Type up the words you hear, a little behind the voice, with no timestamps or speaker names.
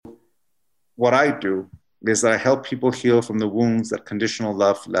what I do is that I help people heal from the wounds that conditional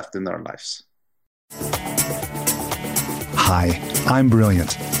love left in their lives. Hi, I'm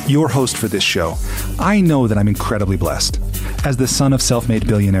Brilliant, your host for this show. I know that I'm incredibly blessed. As the son of self-made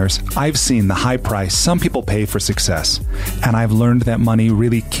billionaires, I've seen the high price some people pay for success, and I've learned that money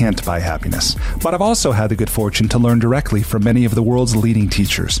really can't buy happiness. But I've also had the good fortune to learn directly from many of the world's leading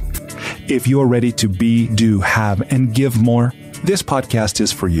teachers. If you're ready to be, do, have, and give more, this podcast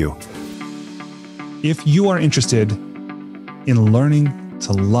is for you. If you are interested in learning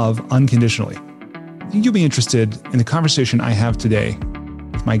to love unconditionally, I think you'll be interested in the conversation I have today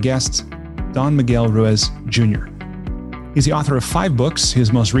with my guest, Don Miguel Ruiz Jr. He's the author of 5 books.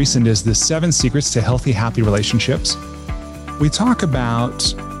 His most recent is The 7 Secrets to Healthy, Happy Relationships. We talk about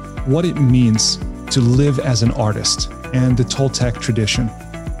what it means to live as an artist and the Toltec tradition.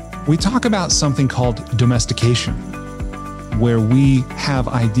 We talk about something called domestication, where we have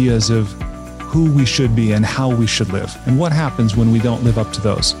ideas of who we should be and how we should live, and what happens when we don't live up to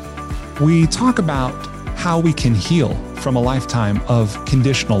those. We talk about how we can heal from a lifetime of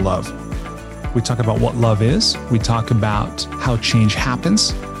conditional love. We talk about what love is. We talk about how change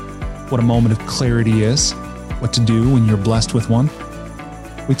happens, what a moment of clarity is, what to do when you're blessed with one.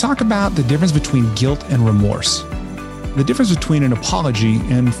 We talk about the difference between guilt and remorse, the difference between an apology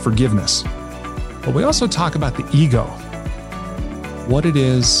and forgiveness. But we also talk about the ego, what it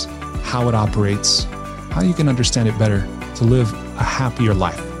is, how it operates, how you can understand it better to live a happier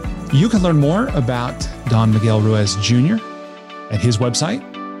life. You can learn more about Don Miguel Ruiz Jr. at his website,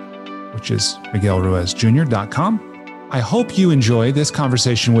 which is miguelruizjr.com. I hope you enjoy this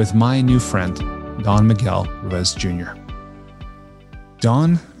conversation with my new friend, Don Miguel Ruiz Jr.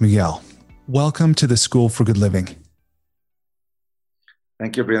 Don Miguel, welcome to the School for Good Living.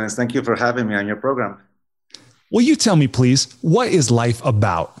 Thank you, Brilliance. Thank you for having me on your program. Will you tell me, please, what is life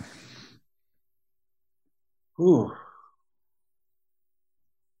about? Ooh.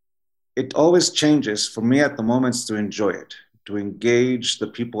 It always changes. For me at the moment, it's to enjoy it, to engage the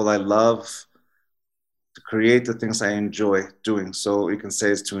people I love, to create the things I enjoy doing. So you can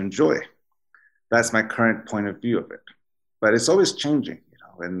say it's to enjoy. That's my current point of view of it. But it's always changing.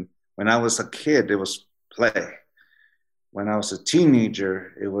 And when I was a kid, it was play. When I was a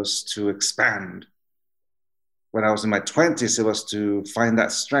teenager, it was to expand. When I was in my 20s, it was to find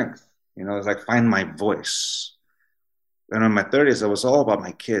that strength. It's like find my voice. And in my 30s, it was all about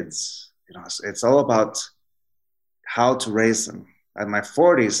my kids. It's all about how to raise them. At my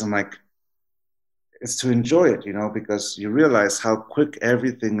 40s, I'm like, it's to enjoy it, because you realize how quick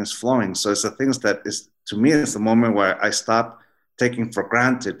everything is flowing. So it's the things that is, to me, it's the moment where I stop taking for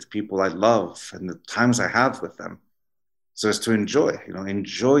granted people I love and the times I have with them. So it's to enjoy,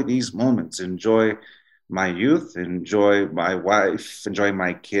 enjoy these moments, enjoy my youth, enjoy my wife, enjoy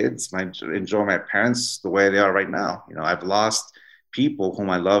my kids, enjoy my parents the way they are right now. I've lost people whom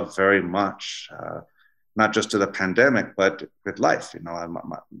I love very much, not just to the pandemic, but with life.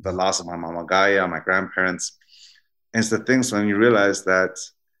 The loss of my mama Gaia, my grandparents. And it's the things when you realize that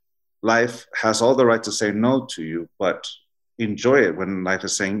life has all the right to say no to you, but enjoy it when life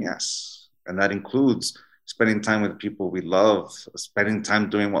is saying yes. And that includes spending time with people we love, spending time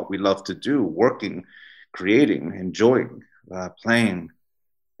doing what we love to do, working, creating, enjoying, playing.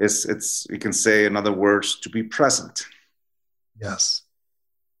 It's you can say, in other words, to be present. Yes.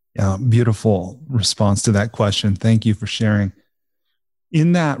 Yeah, beautiful response to that question. Thank you for sharing.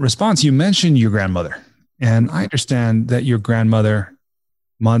 In that response, you mentioned your grandmother. And I understand that your grandmother,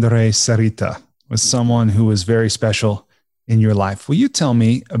 Madre Sarita, was someone who was very special in your life. Will you tell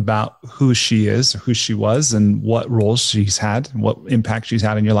me about who she is, who she was, and what roles she's had, what impact she's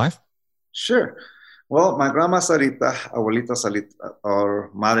had in your life? Sure. Well, my grandma Sarita, Abuelita Sarita,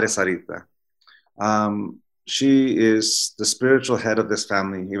 or Madre Sarita, she is the spiritual head of this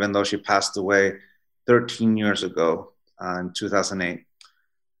family, even though she passed away 13 years ago in 2008.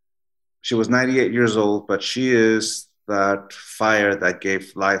 She was 98 years old, but she is that fire that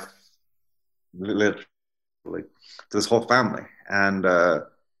gave life, literally, to this whole family. And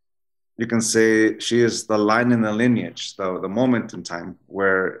you can say she is the line in the lineage, the moment in time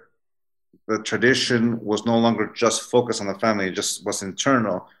where the tradition was no longer just focused on the family, it just was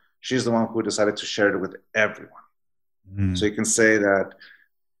internal. She's the one who decided to share it with everyone. Mm. So you can say that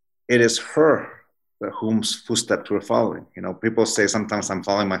it is her whose footsteps we're following. People say sometimes I'm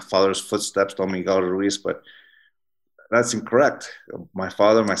following my father's footsteps, Don Miguel Ruiz, but that's incorrect. My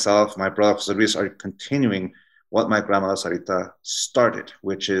father, myself, my brother Jose Ruiz are continuing what my grandmother Sarita started,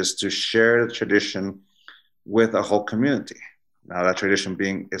 which is to share the tradition with a whole community. Now that tradition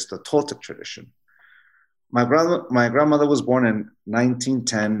is the Toltec tradition. My grandmother was born in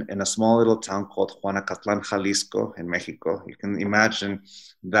 1910 in a small little town called Juanacatlan, Jalisco, in Mexico. You can imagine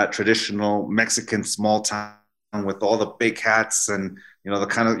that traditional Mexican small town with all the big hats and the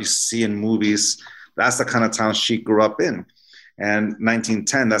kind of you see in movies. That's the kind of town she grew up in. And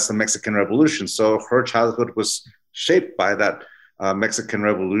 1910, that's the Mexican Revolution. So her childhood was shaped by that Mexican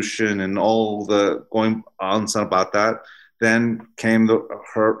Revolution and all the going on about that. Then came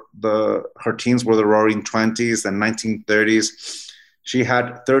her teens were the Roaring Twenties and 1930s. She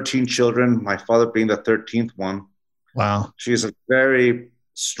had 13 children, my father being the 13th one. Wow. She's a very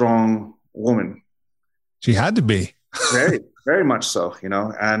strong woman. She had to be. Very, very much so,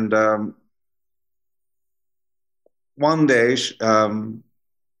 And one day,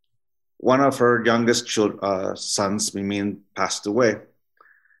 one of her youngest sons, Mimin, passed away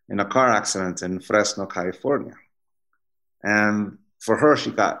in a car accident in Fresno, California. And for her, she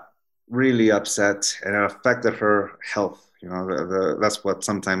got really upset, and it affected her health. That's what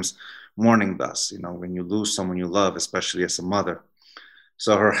sometimes mourning does, when you lose someone you love, especially as a mother.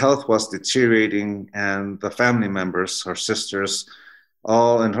 So her health was deteriorating, and the family members, her sisters,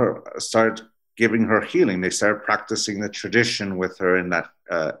 all and her started giving her healing. They started practicing the tradition with her in that,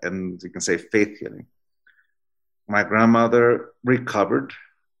 and you can say faith healing. My grandmother recovered.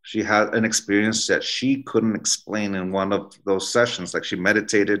 She had an experience that she couldn't explain in one of those sessions. Like she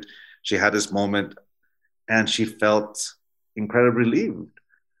meditated, she had this moment, and she felt incredibly relieved.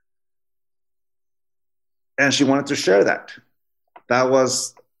 And she wanted to share that. That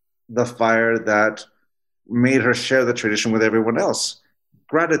was the fire that made her share the tradition with everyone else.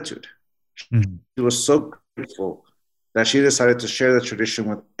 Gratitude. Mm-hmm. She was so grateful that she decided to share the tradition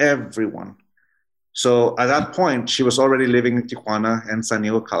with everyone. So at that point, she was already living in Tijuana and San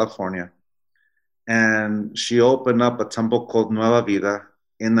Diego, California. And she opened up a temple called Nueva Vida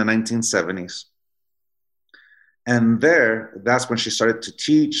in the 1970s. And that's when she started to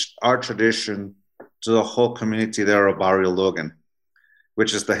teach our tradition to the whole community there of Barrio Logan,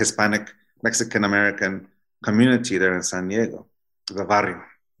 which is the Hispanic Mexican-American community there in San Diego, the barrio.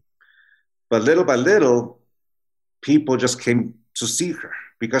 But little by little, people just came to see her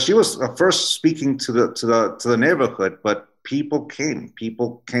because she was first speaking to the neighborhood, but people came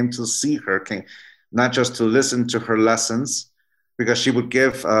to see her, came not just to listen to her lessons, because she would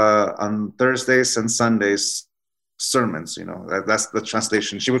give on Thursdays and Sundays sermons. That's the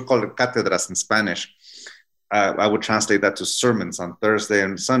translation. She would call it cátedras in Spanish. I would translate that to sermons on Thursday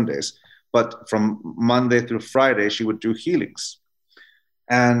and Sundays. But from Monday through Friday, she would do healings.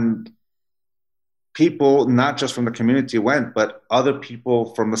 And people, not just from the community went, but other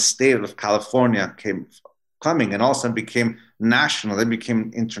people from the state of California coming, and all of a sudden became national. They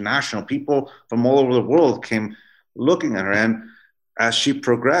became international. People from all over the world came looking at her. And as she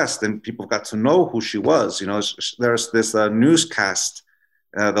progressed and people got to know who she was, there's this newscast,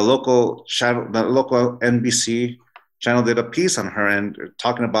 the local channel, the local NBC channel did a piece on her and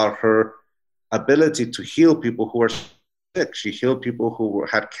talking about her ability to heal people who are sick. She healed people who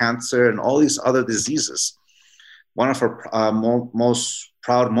had cancer and all these other diseases. One of her most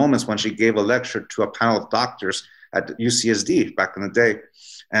proud moments when she gave a lecture to a panel of doctors at UCSD back in the day.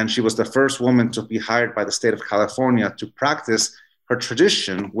 And she was the first woman to be hired by the state of California to practice her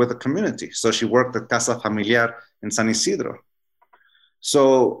tradition with the community. So she worked at Casa Familiar in San Isidro.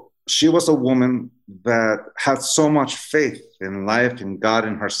 So she was a woman that had so much faith in life, in God,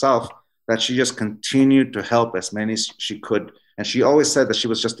 in herself, that she just continued to help as many as she could. And she always said that she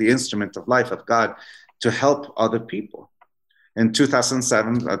was just the instrument of life of God to help other people. In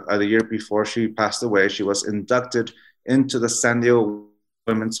 2007, the year before she passed away, she was inducted into the San Diego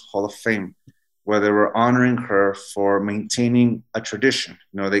Women's Hall of Fame, where they were honoring her for maintaining a tradition.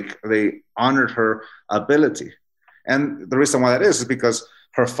 They honored her ability. And the reason why that is because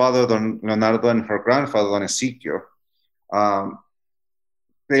her father, Don Leonardo, and her grandfather, Don Ezequiel,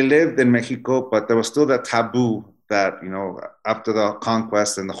 they lived in Mexico, but there was still that taboo that, after the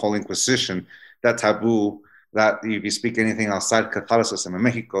conquest and the whole Inquisition, that taboo that if you speak anything outside Catholicism in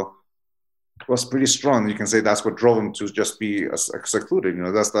Mexico was pretty strong. You can say that's what drove them to just be secluded.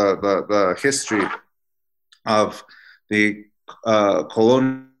 That's the history of the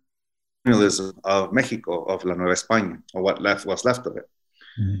colonialism of Mexico, of La Nueva España, or what was left of it.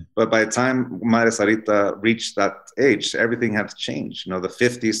 Mm-hmm. But by the time Madre Sarita reached that age, everything had changed. The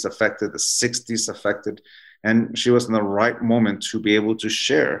 50s affected, the 60s affected, and she was in the right moment to be able to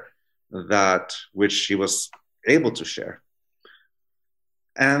share that which she was able to share.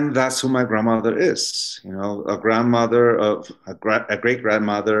 And that's who my grandmother is. A grandmother of a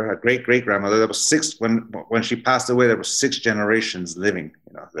great-grandmother, a great-great-grandmother. There was six, when she passed away, there were 6 generations living.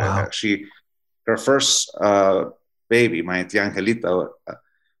 Wow. her first baby, my tia Angelita,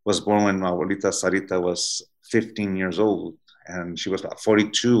 was born when my abuelita Sarita was 15 years old, and she was about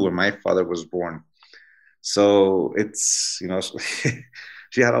 42 when my father was born. So it's,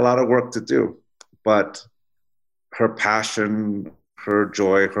 she had a lot of work to do, but her passion, her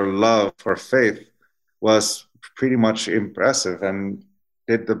joy, her love, her faith was pretty much impressive, and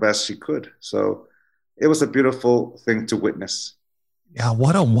did the best she could. So it was a beautiful thing to witness. Yeah,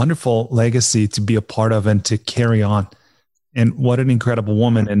 what a wonderful legacy to be a part of and to carry on. And what an incredible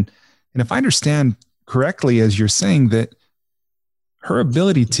woman. And if I understand correctly, as you're saying, that her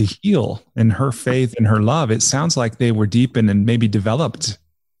ability to heal and her faith and her love, it sounds like they were deepened and maybe developed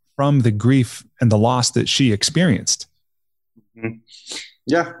from the grief and the loss that she experienced. Mm-hmm.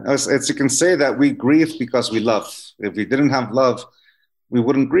 Yeah, as you can say that we grieve because we love. If we didn't have love, we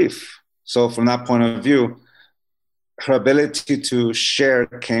wouldn't grieve. So from that point of view, her ability to share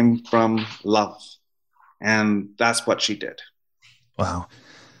came from love. And that's what she did. Wow.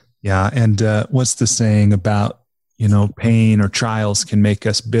 Yeah. And what's the saying about, pain or trials can make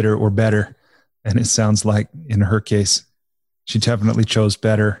us bitter or better? And it sounds like in her case, she definitely chose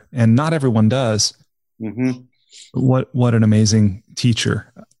better. And not everyone does. Mm-hmm. What an amazing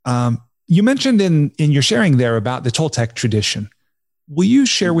teacher. You mentioned in your sharing there about the Toltec tradition. Will you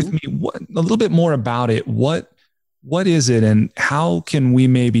share with me a little bit more about it? What is it, and how can we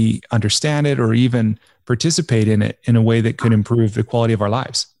maybe understand it or even participate in it in a way that could improve the quality of our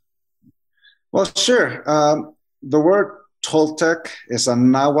lives? Well, sure. The word Toltec is a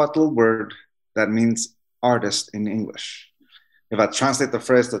Nahuatl word that means artist in English. If I translate the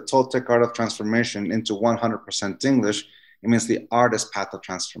phrase, the Toltec art of transformation, into 100% English, it means the artist path of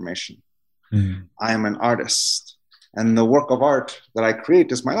transformation. Mm. I am an artist, and the work of art that I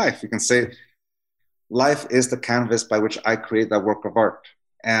create is my life. You can say life is the canvas by which I create that work of art.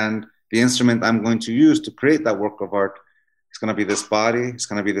 And the instrument I'm going to use to create that work of art is going to be this body, it's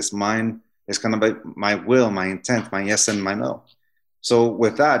going to be this mind, it's going to be my will, my intent, my yes and my no. So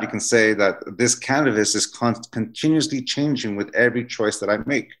with that, you can say that this canvas is continuously changing with every choice that I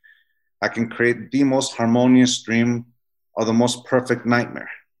make. I can create the most harmonious dream or the most perfect nightmare,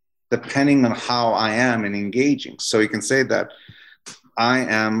 depending on how I am in engaging. So you can say that I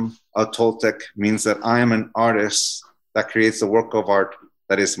am a Toltec means that I am an artist that creates a work of art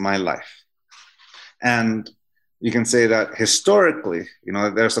that is my life. And you can say that historically,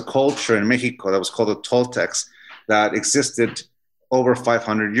 there's a culture in Mexico that was called the Toltecs that existed over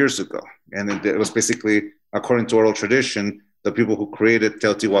 500 years ago. And it was basically, according to oral tradition, the people who created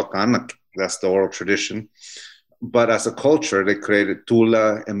Teotihuacan, that's the oral tradition. But as a culture, they created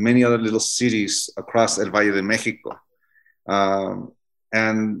Tula and many other little cities across El Valle de Mexico.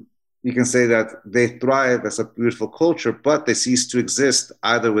 And you can say that they thrive as a beautiful culture, but they cease to exist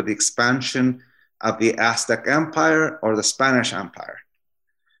either with the expansion of the Aztec Empire or the Spanish Empire.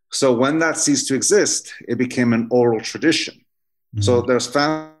 So when that ceased to exist, it became an oral tradition. Mm-hmm. So there's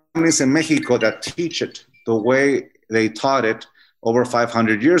families in Mexico that teach it the way they taught it over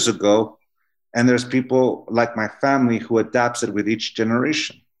 500 years ago. And there's people like my family who adapts it with each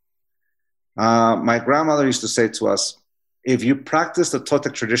generation. My grandmother used to say to us, if you practice the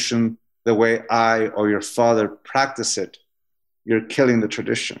Toltec tradition the way I or your father practice it, you're killing the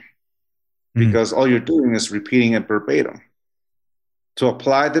tradition. Because all you're doing is repeating it verbatim. To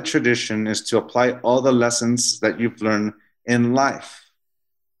apply the tradition is to apply all the lessons that you've learned in life.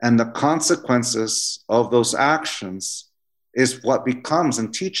 And the consequences of those actions is what becomes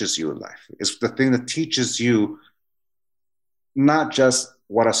and teaches you in life. It's the thing that teaches you not just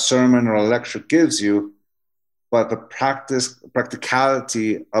what a sermon or a lecture gives you, but the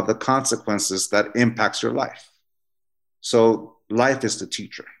practicality of the consequences that impacts your life. So life is the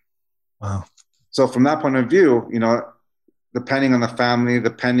teacher. Wow. So from that point of view, depending on the family,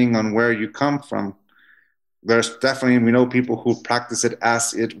 depending on where you come from, there's definitely, we know people who practice it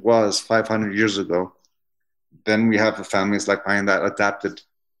as it was 500 years ago. Then we have the families like mine that adapted.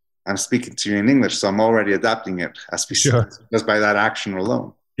 I'm speaking to you in English, so I'm already adapting it as we sure. Just by that action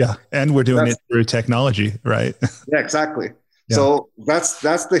alone. Yeah, and we're doing it through technology, right? Yeah, exactly. Yeah. So that's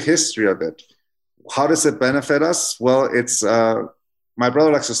the history of it. How does it benefit us? Well, it's my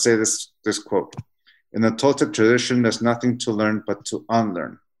brother likes to say this quote: in the Toltec tradition, there's nothing to learn but to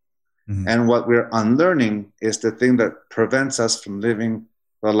unlearn. Mm-hmm. And what we're unlearning is the thing that prevents us from living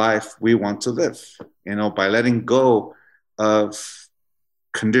the life we want to live, by letting go of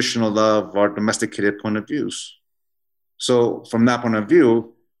conditional love or domesticated point of views. So from that point of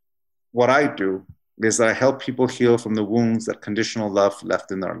view, what I do is that I help people heal from the wounds that conditional love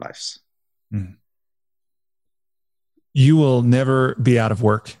left in their lives. Mm. You will never be out of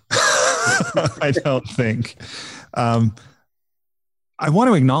work. I don't think. I want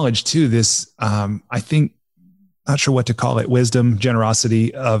to acknowledge too this, I think, not sure what to call it, wisdom,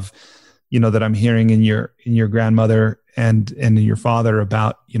 generosity of, that I'm hearing in your grandmother and in your father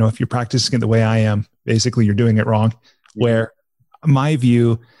about, if you're practicing it the way I am, basically you're doing it wrong. Where my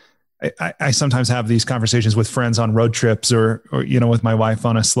view, I sometimes have these conversations with friends on road trips or with my wife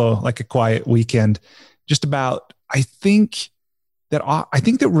on a quiet weekend, just about, I think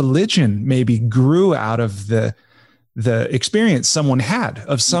that religion maybe grew out of the experience someone had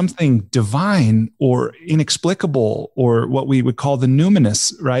of something divine or inexplicable, or what we would call the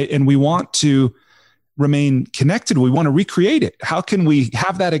numinous, right? And we want to remain connected. We want to recreate it. How can we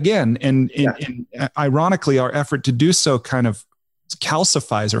have that again? And ironically, our effort to do so kind of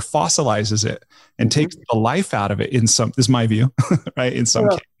calcifies or fossilizes it and takes the life out of it. This is my view, right? In some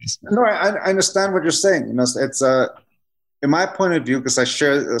cases. No, I understand what you're saying. It's in my point of view, because I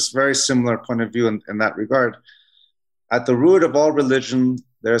share this very similar point of view in that regard. At the root of all religion,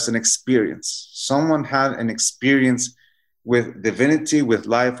 there's an experience. Someone had an experience with divinity, with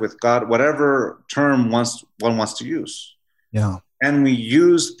life, with God, whatever term one wants to use. Yeah. And we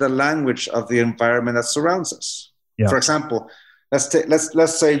use the language of the environment that surrounds us. Yeah. For example,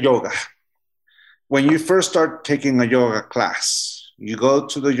 let's say yoga. When you first start taking a yoga class, you go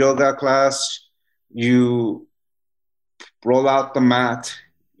to the yoga class, you roll out the mat,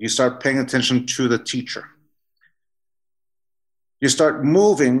 you start paying attention to the teacher. You start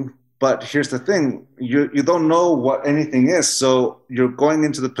moving, but here's the thing, you don't know what anything is, so you're going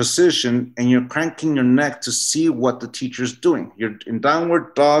into the position and you're cranking your neck to see what the teacher's doing. You're in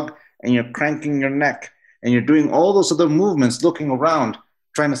downward dog and you're cranking your neck and you're doing all those other movements, looking around,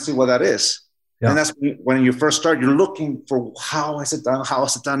 trying to see what that is. Yeah. And that's when you first start, you're looking for how is it done? How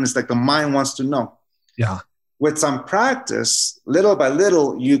is it done? It's like the mind wants to know. Yeah. With some practice, little by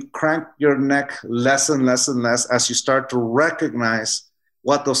little, you crank your neck less and less and less as you start to recognize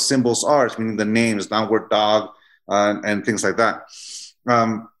what those symbols are, meaning the names, downward dog, and things like that.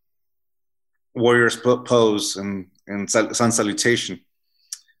 Warrior's pose and sun salutation.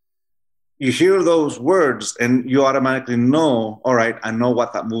 You hear those words and you automatically know, all right, I know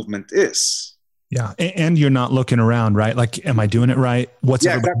what that movement is. Yeah. And you're not looking around, right? Like, am I doing it right? What's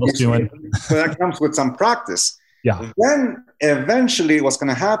everybody else doing? So that comes with some practice. Yeah. Then eventually what's going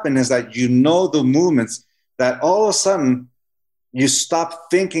to happen is that you know the movements, that all of a sudden you stop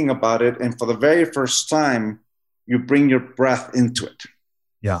thinking about it. And for the very first time, you bring your breath into it.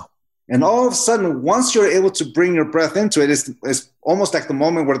 Yeah. And all of a sudden, once you're able to bring your breath into it, it's almost like the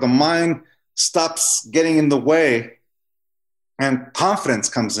moment where the mind stops getting in the way and confidence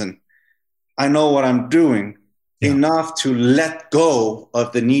comes in. I know what I'm doing enough to let go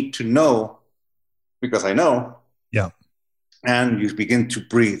of the need to know because I know. Yeah. And you begin to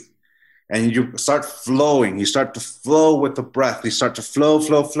breathe and you start flowing. You start to flow with the breath. You start to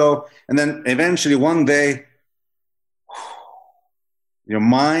flow. And then eventually one day, your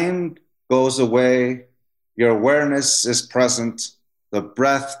mind goes away. Your awareness is present. The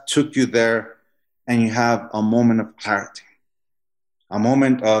breath took you there and you have a moment of clarity, a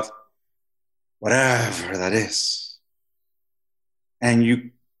moment of whatever that is. And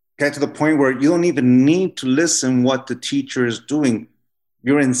you get to the point where you don't even need to listen what the teacher is doing.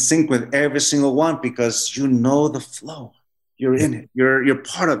 You're in sync with every single one because you know the flow. You're in it. You're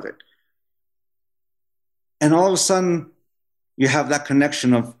part of it. And all of a sudden, you have that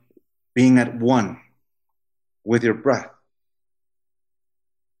connection of being at one with your breath.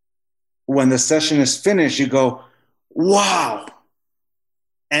 When the session is finished, you go, wow.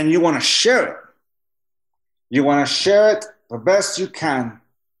 And you want to share it. You want to share it the best you can.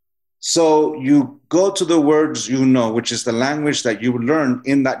 So you go to the words you know, which is the language that you learned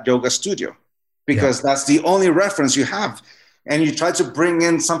in that yoga studio, because that's the only reference you have. And you try to bring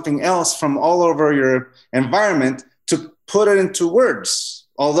in something else from all over your environment to put it into words.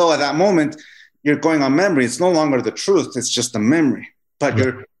 Although at that moment, you're going on memory. It's no longer the truth. It's just a memory. But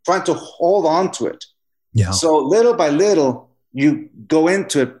you're trying to hold on to it. Yeah. So little by little, you go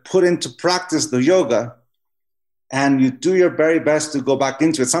into it, put into practice the yoga, and you do your very best to go back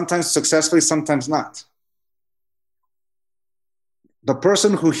into it, sometimes successfully, sometimes not. The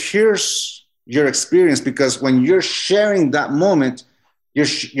person who hears your experience, because when you're sharing that moment,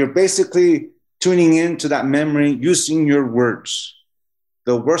 you're basically tuning into that memory using your words.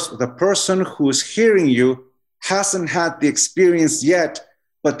 The person who's hearing you hasn't had the experience yet,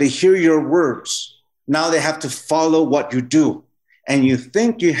 but they hear your words. Now they have to follow what you do. And you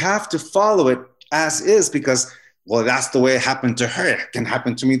think you have to follow it as is because, well, that's the way it happened to her. It can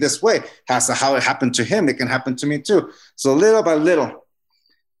happen to me this way. That's how it happened to him. It can happen to me too. So little by little,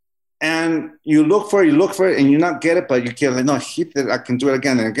 And you look for it, and you not get it, but you can like, no, hit it. I can do it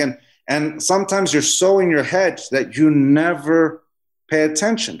again and again. And sometimes you're so in your head that you never pay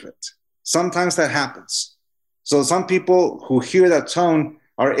attention to it. Sometimes that happens. So some people who hear that tone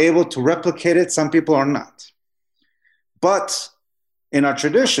are able to replicate it. Some people are not. But in our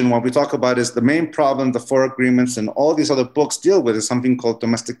tradition, what we talk about is the main problem the Four Agreements and all these other books deal with is something called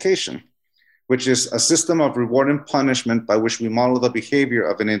domestication, which is a system of reward and punishment by which we model the behavior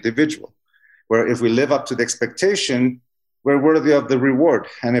of an individual, where if we live up to the expectation, we're worthy of the reward.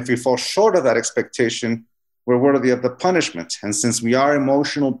 And if we fall short of that expectation, we're worthy of the punishment. And since we are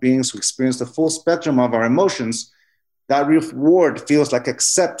emotional beings who experience the full spectrum of our emotions, that reward feels like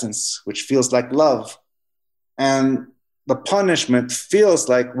acceptance, which feels like love. And the punishment feels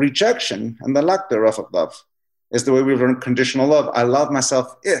like rejection and the lack thereof of love. Is the way we learn conditional love. I love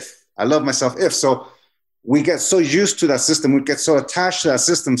myself if. I love myself if. So we get so used to that system, we get so attached to that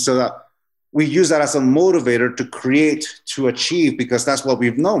system so that we use that as a motivator to create, to achieve, because that's what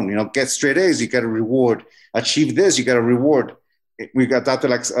we've known. You know, get straight A's, you get a reward. Achieve this, you get a reward. We got that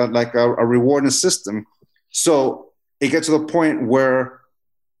to like a rewarding system. So it gets to the point where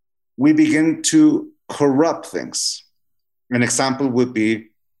we begin to corrupt things. An example would be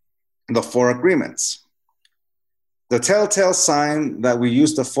the Four Agreements. The telltale sign that we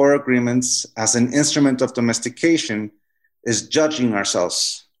use the Four Agreements as an instrument of domestication is judging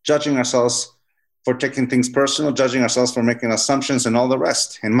ourselves for taking things personal, judging ourselves for making assumptions and all the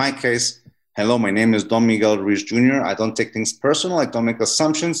rest. In my case, hello, my name is Don Miguel Ruiz Jr. I don't take things personal. I don't make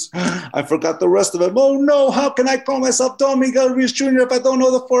assumptions. I forgot the rest of it. Oh no, how can I call myself Don Miguel Ruiz Jr. if I don't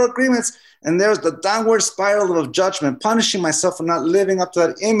know the Four Agreements? And there's the downward spiral of judgment, punishing myself for not living up to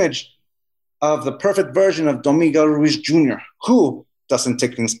that image of the perfect version of Don Miguel Ruiz Jr., who doesn't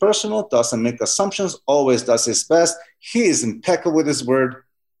take things personal, doesn't make assumptions, always does his best. He is impeccable with his word.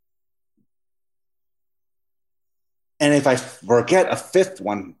 And if I forget a fifth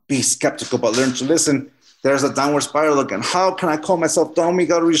one, be skeptical, but learn to listen, there's a downward spiral again. How can I call myself Don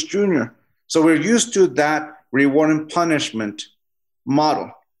Miguel Ruiz Jr.? So we're used to that reward and punishment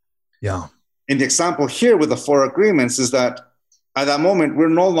model. Yeah. In the example here with the Four Agreements is that at that moment, we're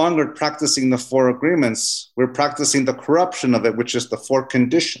no longer practicing the Four Agreements. We're practicing the corruption of it, which is the four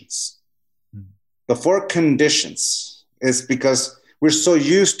conditions. The four conditions is because we're so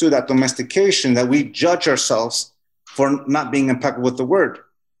used to that domestication that we judge ourselves for not being impeccable with the word.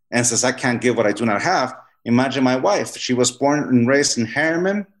 And since I can't give what I do not have, imagine my wife. She was born and raised in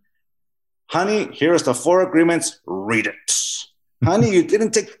Harriman. Honey, here's the Four Agreements. Read it. Honey,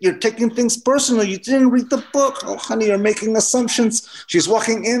 you're taking things personal. You didn't read the book. Oh, honey, you're making assumptions. She's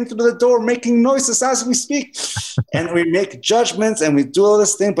walking in through the door, making noises as we speak. And we make judgments and we do all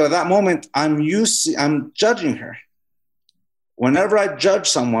this thing. But at that moment, I'm judging her. Whenever I judge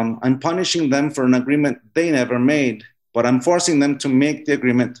someone, I'm punishing them for an agreement they never made, but I'm forcing them to make the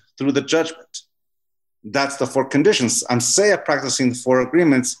agreement through the judgment. That's the four conditions. I'm practicing the Four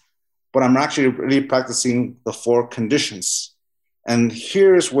Agreements, but I'm actually really practicing the four conditions. And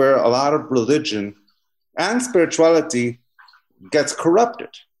here's where a lot of religion and spirituality gets corrupted.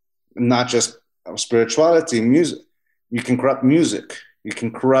 Not just spirituality, music. You can corrupt music. You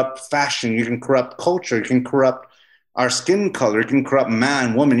can corrupt fashion. You can corrupt culture. You can corrupt our skin color. You can corrupt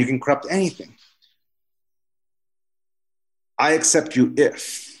man, woman. You can corrupt anything. I accept you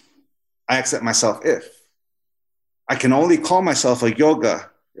if. I accept myself if. I can only call myself a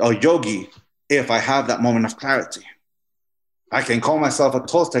yogi, if I have that moment of clarity. I can call myself a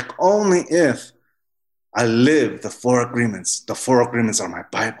Toltec only if I live the Four Agreements. The Four Agreements are my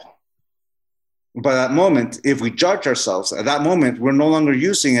Bible. But at that moment, if we judge ourselves, at that moment, we're no longer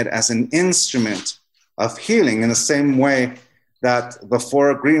using it as an instrument of healing in the same way that the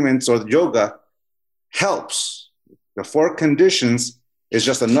Four Agreements or yoga helps. The four conditions is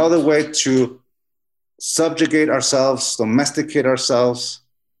just another way to subjugate ourselves, domesticate ourselves,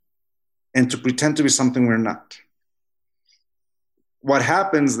 and to pretend to be something we're not. What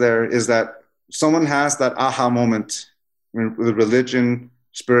happens there is that someone has that aha moment with religion,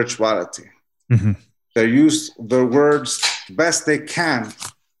 spirituality. Mm-hmm. They use the words best they can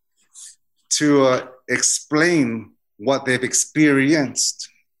to explain what they've experienced.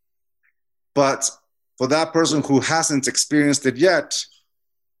 But for that person who hasn't experienced it yet,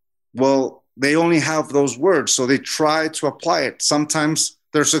 well, they only have those words, so they try to apply it. Sometimes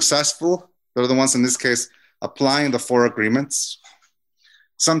they're successful. They're the ones, in this case, applying the Four Agreements.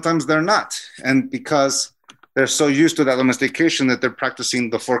 Sometimes they're not. And because they're so used to that domestication that they're practicing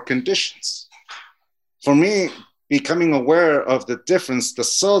the four conditions. For me, becoming aware of the difference, the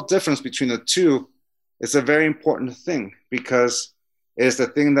subtle difference between the two is a very important thing, because it is the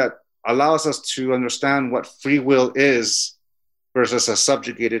thing that allows us to understand what free will is versus a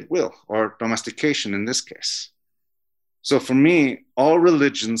subjugated will, or domestication in this case. So for me, all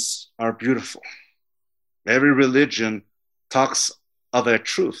religions are beautiful. Every religion talks of a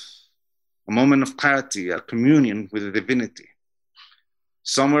truth, a moment of clarity, a communion with the divinity.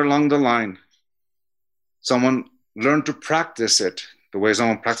 Somewhere along the line, someone learned to practice it the way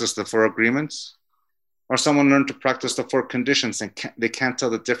someone practiced the four agreements, or someone learned to practice the four conditions and they can't tell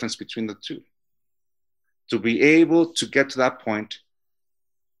the difference between the two. To be able to get to that point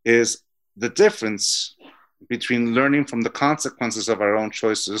is the difference between learning from the consequences of our own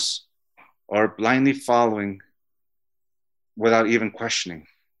choices or blindly following without even questioning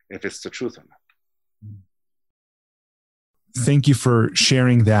if it's the truth or not. Thank you for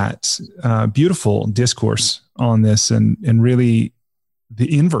sharing that beautiful discourse on this, and really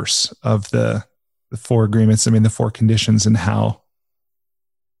the inverse of the four agreements. I mean, the four conditions, and how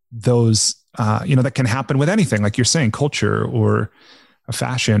those, that can happen with anything, like you're saying, culture or a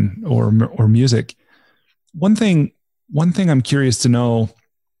fashion or music. One thing I'm curious to know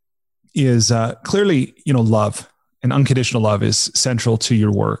is clearly, love and unconditional love is central to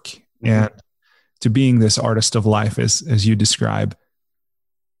your work and to being this artist of life, as you describe.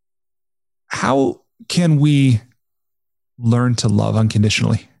 How can we learn to love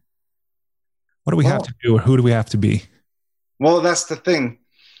unconditionally? What do we have to do, or who do we have to be? Well, that's the thing.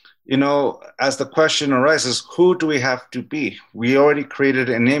 As the question arises, who do we have to be? We already created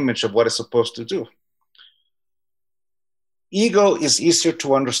an image of what it's supposed to do. Ego is easier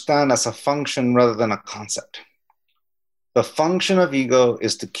to understand as a function rather than a concept. The function of ego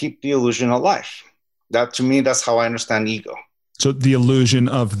is to keep the illusion alive. That, to me, that's how I understand ego. So the illusion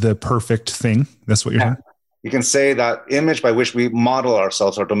of the perfect thing, that's what you're saying? You can say that image by which we model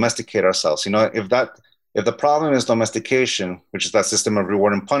ourselves or domesticate ourselves. If the problem is domestication, which is that system of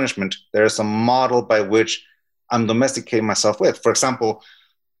reward and punishment, there is a model by which I'm domesticating myself with. For example,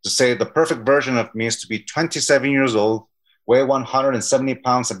 to say the perfect version of me is to be 27 years old, weigh 170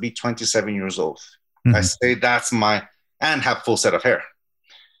 pounds, and be 27 years old. Mm-hmm. I say that's and have full set of hair.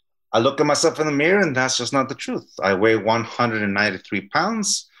 I look at myself in the mirror, and that's just not the truth. I weigh 193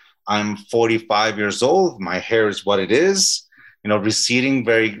 pounds. I'm 45 years old. My hair is what it is, receding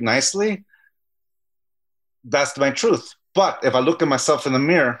very nicely. That's my truth. But if I look at myself in the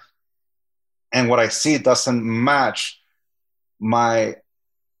mirror and what I see doesn't match my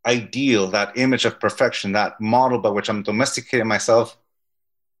ideal, that image of perfection, that model by which I'm domesticating myself,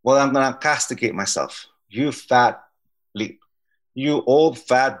 well, I'm going to castigate myself. You fat bleep. You old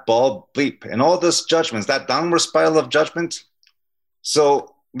fat bald bleep. And all those judgments, that downward spiral of judgment.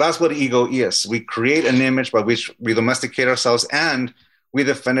 So that's what ego is. We create an image by which we domesticate ourselves, and we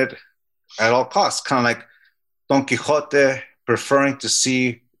defend it at all costs, kind of like Don Quixote preferring to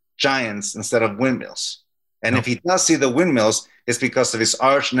see giants instead of windmills. And if he does see the windmills, it's because of his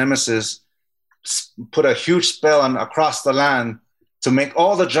arch nemesis put a huge spell across the land to make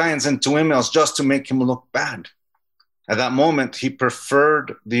all the giants into windmills just to make him look bad. At that moment, he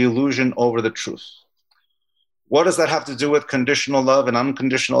preferred the illusion over the truth. What does that have to do with conditional love and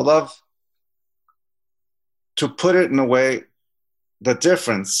unconditional love? To put it in a way, the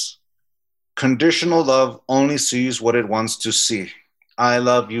difference, conditional love only sees what it wants to see. I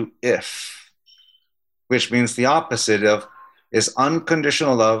love you if, which means the opposite of is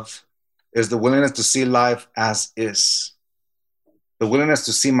unconditional love is the willingness to see life as is. The willingness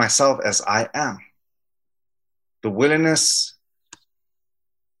to see myself as I am. The willingness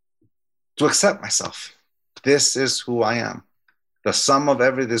to accept myself. This is who I am. The sum of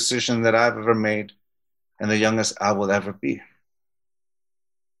every decision that I've ever made and the youngest I will ever be.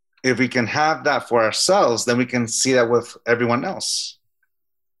 If we can have that for ourselves, then we can see that with everyone else.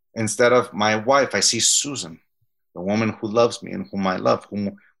 Instead of my wife, I see Susan, the woman who loves me and whom I love,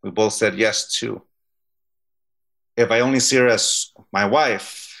 whom we both said yes to. If I only see her as my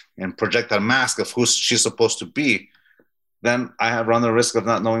wife and project a mask of who she's supposed to be, then I have run the risk of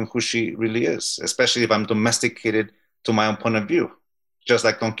not knowing who she really is, especially if I'm domesticated to my own point of view. Just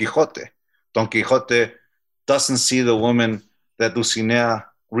like Don Quixote. Don Quixote doesn't see the woman that Dulcinea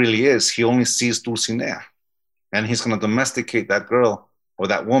really is. He only sees Dulcinea. And he's going to domesticate that girl or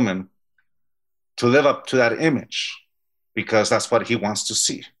that woman to live up to that image because that's what he wants to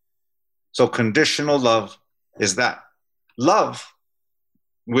see. So conditional love is that. Love,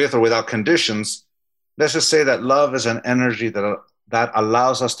 with or without conditions, let's just say that love is an energy that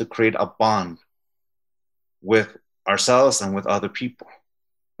allows us to create a bond with ourselves and with other people.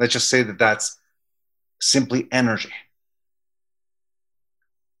 Let's just say that that's simply energy.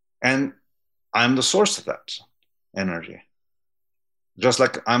 And I'm the source of that energy. Just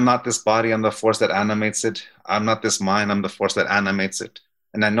like I'm not this body, I'm the force that animates it. I'm not this mind, I'm the force that animates it.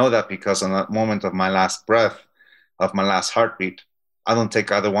 And I know that because on the moment of my last breath, of my last heartbeat, I don't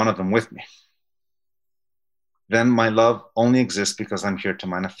take either one of them with me. Then my love only exists because I'm here to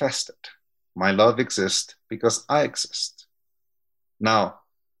manifest it. My love exists because I exist. Now,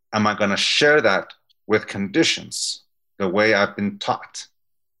 am I going to share that with conditions the way I've been taught?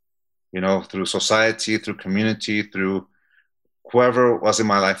 Through society, through community, through whoever was in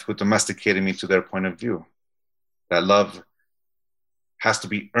my life who domesticated me to their point of view. That love has to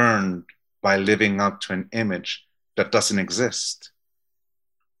be earned by living up to an image that doesn't exist.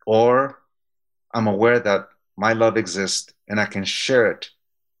 Or I'm aware that my love exists and I can share it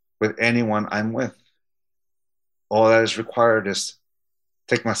with anyone I'm with. All that is required is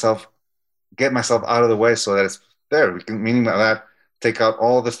get myself out of the way so that it's there. Meaning that take out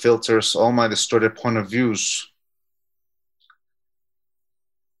all the filters, all my distorted point of views,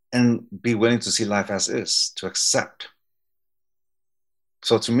 and be willing to see life as is, to accept.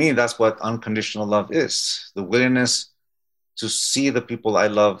 So to me, that's what unconditional love is. The willingness to see the people I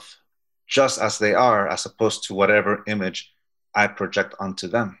love just as they are, as opposed to whatever image I project onto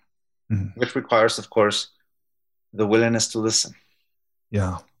them, which requires, of course, the willingness to listen.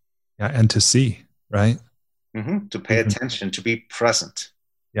 Yeah. And to see, right? To pay attention, to be present.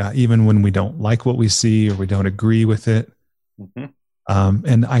 Yeah. Even when we don't like what we see or we don't agree with it.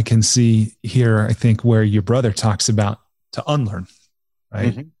 And I can see here, I think, where your brother talks about to unlearn,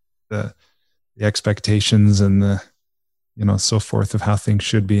 right? The expectations and the, so forth of how things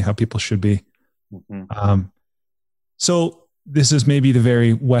should be, how people should be. So this is maybe the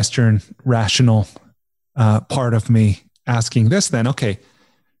very Western rational part of me asking this then. Okay.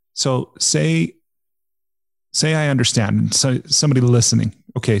 So say I understand. So somebody listening.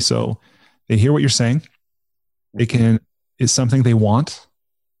 Okay. So they hear what you're saying. It's something they want,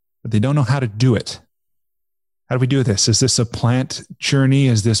 but they don't know how to do it. How do we do this? Is this a plant journey?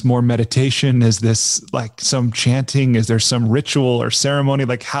 Is this more meditation? Is this like some chanting? Is there some ritual or ceremony?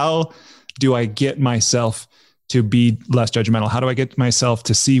 Like, how do I get myself to be less judgmental? How do I get myself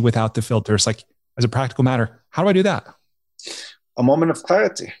to see without the filters? Like, as a practical matter, how do I do that? A moment of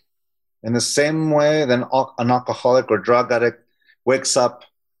clarity. In the same way that an alcoholic or drug addict wakes up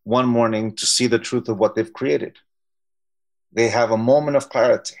one morning to see the truth of what they've created. They have a moment of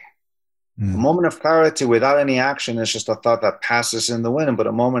clarity. A moment of clarity without any action is just a thought that passes in the wind, but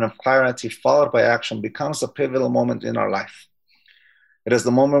a moment of clarity followed by action becomes a pivotal moment in our life. It is the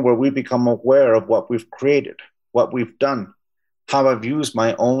moment where we become aware of what we've created, what we've done, how I've used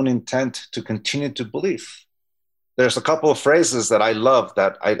my own intent to continue to believe. There's a couple of phrases that I love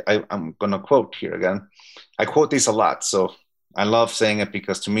that I'm going to quote here again. I quote these a lot, so I love saying it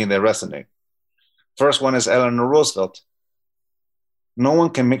because to me they resonate. First one is Eleanor Roosevelt. No one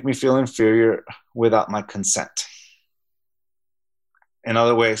can make me feel inferior without my consent. In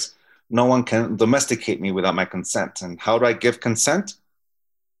other ways, no one can domesticate me without my consent. And how do I give consent?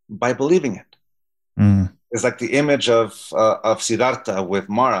 By believing it. It's like the image of Siddhartha with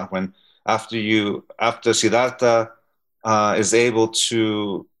Mara, when after Siddhartha is able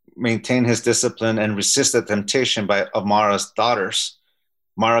to maintain his discipline and resist the temptation of Mara's daughters,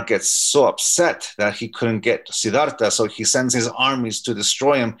 Mara gets so upset that he couldn't get Siddhartha, so he sends his armies to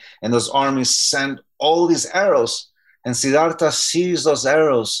destroy him, and those armies send all these arrows, and Siddhartha sees those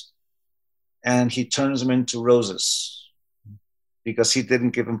arrows, and he turns them into roses because he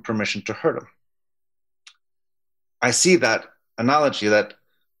didn't give him permission to hurt him. I see that analogy that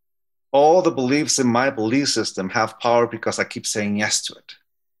all the beliefs in my belief system have power because I keep saying yes to it.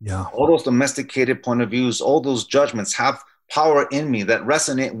 Yeah. All those domesticated point of views, all those judgments have power in me that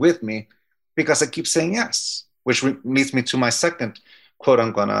resonate with me because I keep saying yes, which leads me to my second quote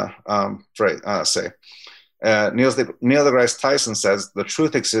I'm going to say. Neil deGrasse Tyson says, the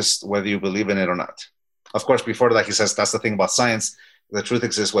truth exists whether you believe in it or not. Of course, before that, he says, that's the thing about science. The truth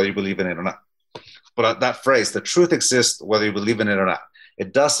exists whether you believe in it or not. But that phrase, the truth exists whether you believe in it or not,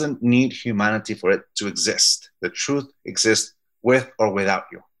 it doesn't need humanity for it to exist. The truth exists with or without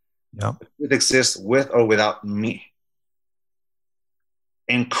you. Yep. The truth exists with or without me.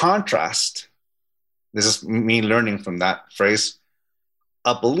 In contrast, this is me learning from that phrase,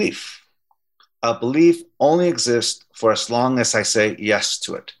 a belief only exists for as long as I say yes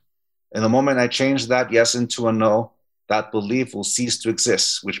to it. And the moment I change that yes into a no, that belief will cease to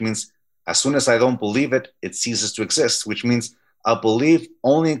exist, which means as soon as I don't believe it, it ceases to exist, which means a belief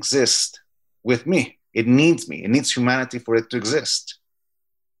only exists with me. It needs me. It needs humanity for it to exist.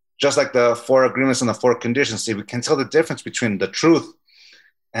 Just like the 4 agreements and the 4 conditions, see, we can tell the difference between the truth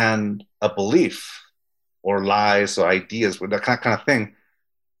and a belief. or lies or ideas, that kind of thing.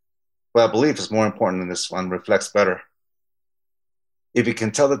 But belief is more important than this one, reflects better. If you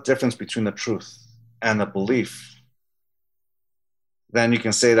can tell the difference between the truth and the belief, then you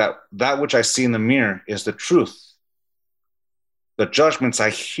can say that that which I see in the mirror is the truth. The judgments I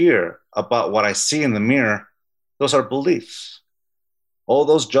hear about what I see in the mirror, those are beliefs. All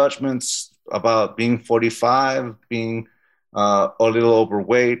those judgments about being 45, being a little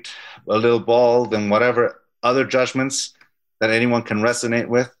overweight, a little bald, and whatever other judgments that anyone can resonate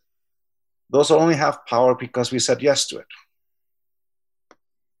with, those only have power because we said yes to it.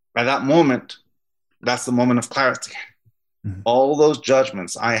 At that moment, that's the moment of clarity. Mm-hmm. All those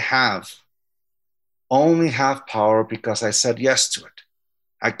judgments I have only have power because I said yes to it.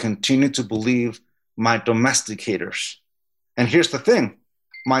 I continue to believe my domesticators. And here's the thing,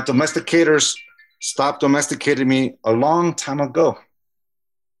 my domesticators stopped domesticating me a long time ago.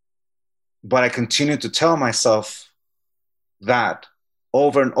 But I continue to tell myself that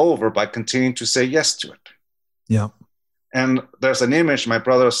over and over by continuing to say yes to it. Yeah. And there's an image my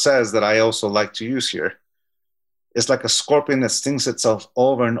brother says that I also like to use here. It's like a scorpion that stings itself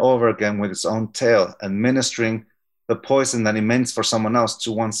over and over again with its own tail, administering the poison that it meant for someone else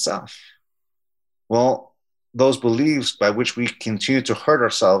to oneself. Well, those beliefs by which we continue to hurt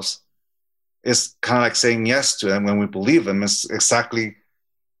ourselves is kind of like saying yes to them when we believe them. It's exactly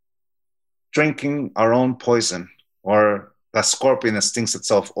drinking our own poison, or that scorpion that stings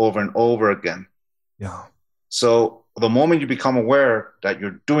itself over and over again. Yeah. So the moment you become aware that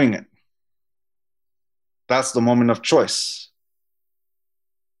you're doing it, that's the moment of choice.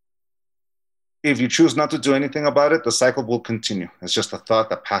 If you choose not to do anything about it, the cycle will continue. It's just a thought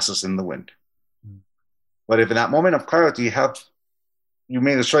that passes in the wind. But if in that moment of clarity you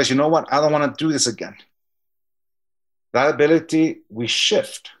made the choice, you know what, I don't want to do this again. That ability, we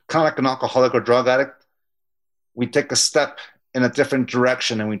shift. Kind of like an alcoholic or drug addict. We take a step in a different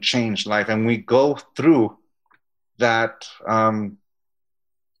direction and we change life. And we go through that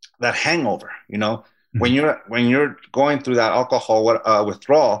hangover, you know. Mm-hmm. When you're going through that alcohol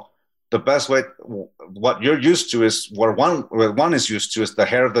withdrawal, the best way, what you're used to is what one is used to is the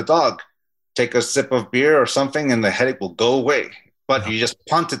hair of the dog. Take a sip of beer or something and the headache will go away. But you just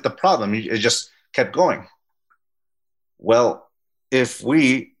punted the problem. It just kept going. Well, if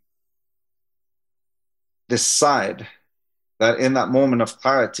we decide that in that moment of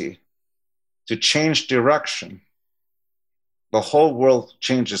clarity to change direction, the whole world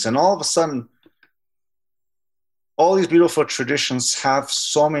changes. And all of a sudden, all these beautiful traditions have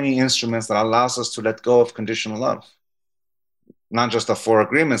so many instruments that allows us to let go of conditional love. Not just the 4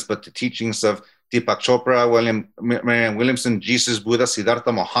 agreements, but the teachings of Deepak Chopra, Marianne Williamson, Jesus, Buddha,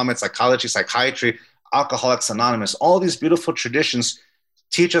 Siddhartha, Muhammad, psychology, psychiatry, Alcoholics Anonymous. All these beautiful traditions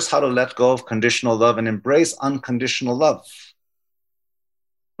teach us how to let go of conditional love and embrace unconditional love.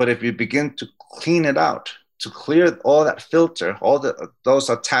 But if you begin to clean it out, to clear all that filter, those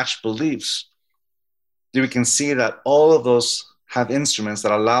attached beliefs, we can see that all of those have instruments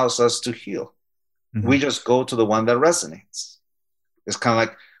that allows us to heal. Mm-hmm. We just go to the one that resonates. It's kind of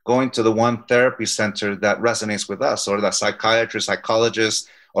like going to the one therapy center that resonates with us, or that psychiatrist, psychologist,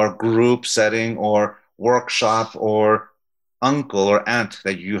 or group setting, or workshop, or uncle or aunt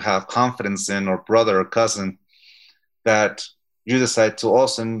that you have confidence in, or brother or cousin that you decide to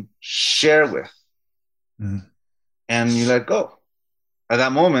also share with. Mm. And you let go. At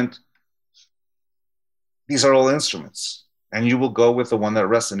that moment, these are all instruments, and you will go with the one that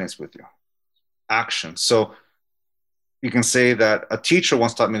resonates with you. Action. So you can say that a teacher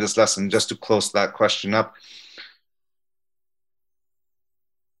once taught me this lesson, just to close that question up.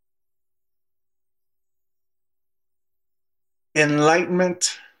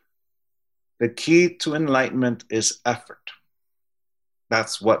 Enlightenment, the key to enlightenment is effort.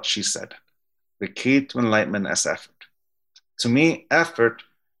 That's what she said. The key to enlightenment is effort. To me, effort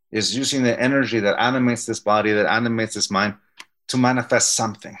is using the energy that animates this body, that animates this mind, to manifest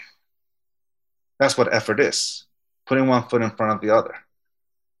something. That's what effort is, putting one foot in front of the other.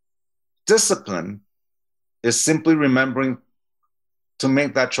 Discipline is simply remembering to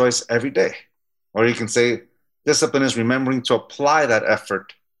make that choice every day. Or you can say, discipline is remembering to apply that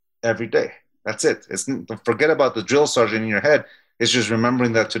effort every day. That's it. Forget about the drill sergeant in your head. It's just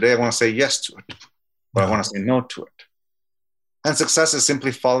remembering that today I want to say yes to it, or I want to say no to it. And success is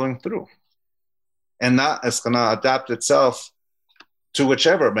simply following through. And that is going to adapt itself to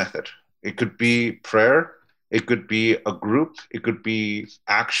whichever method. It could be prayer. It could be a group. It could be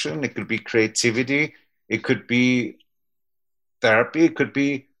action. It could be creativity. It could be therapy. It could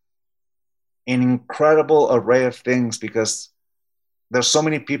be an incredible array of things, because there's so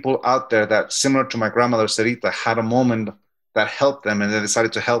many people out there that, similar to my grandmother Sarita, had a moment that helped them and they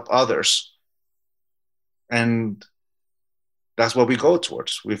decided to help others. And that's what we go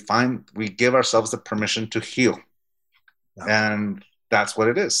towards. We give ourselves the permission to heal. Yeah. And that's what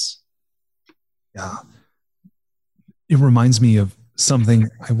it is. Yeah. It reminds me of something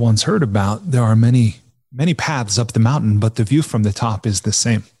I once heard about. There are many, many paths up the mountain, but the view from the top is the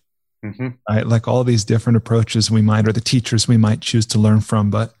same. Mm-hmm. Right? Like all these different approaches we might, or the teachers we might choose to learn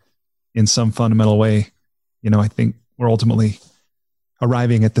from, but in some fundamental way, I think we're ultimately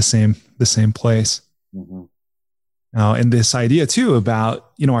arriving at the same place. Mm-hmm. And this idea too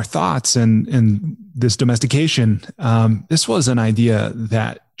about, our thoughts and this domestication, this was an idea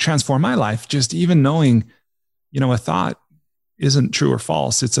that transformed my life. Just even knowing, a thought isn't true or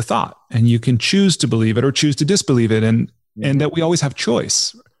false. It's a thought, and you can choose to believe it or choose to disbelieve it. And that we always have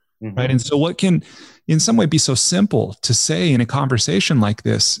choice. Mm-hmm. Right. And so what can in some way be so simple to say in a conversation like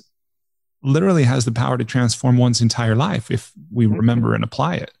this literally has the power to transform one's entire life if we remember and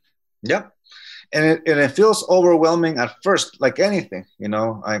apply it. Yep. And it feels overwhelming at first, like anything,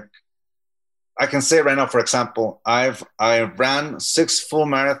 I can say right now, for example, I ran 6 full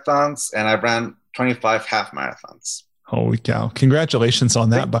marathons and I ran 25 half marathons. Holy cow. Congratulations on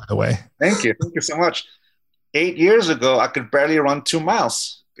that, by the way. Thank you. Thank you so much. 8 years ago, I could barely run 2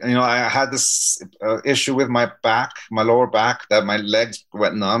 miles. I had this issue with my back, my lower back, that my legs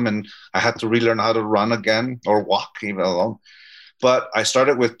went numb and I had to relearn how to run again or walk even alone. But I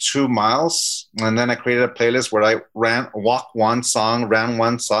started with 2 miles and then I created a playlist where I walk 1 song, ran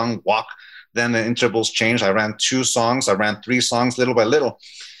 1 song, walk. Then the intervals changed. I ran 2 songs. I ran 3 songs little by little.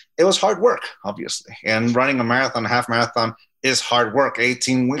 It was hard work, obviously. And running a marathon, a half marathon is hard work,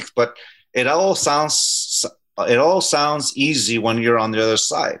 18 weeks, but it all sounds easy when you're on the other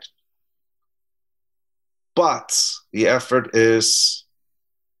side. But the effort is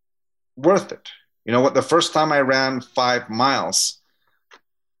worth it. The first time I ran 5 miles,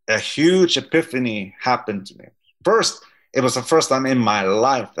 a huge epiphany happened to me. First, it was the first time in my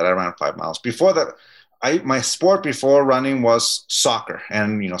life that I ran 5 miles. Before that, my sport before running was soccer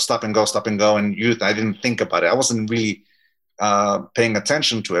and, stop and go in youth. I didn't think about it. I wasn't really paying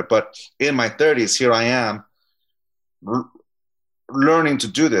attention to it. But in my 30s, here I am learning to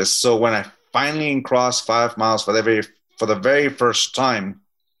do this. So when I finally crossed 5 miles for the very first time,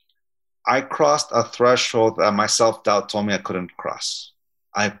 I crossed a threshold that my self-doubt told me I couldn't cross.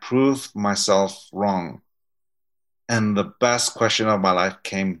 I proved myself wrong. And the best question of my life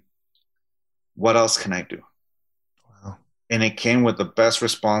came, what else can I do? Wow. And it came with the best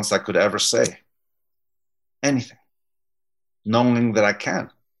response I could ever say. Anything. Knowing that I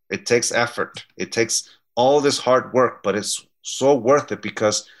can. It takes effort. It takes all this hard work, but it's so worth it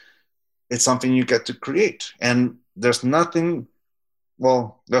because it's something you get to create. And there's nothing,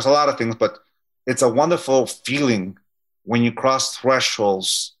 there's a lot of things, but it's a wonderful feeling when you cross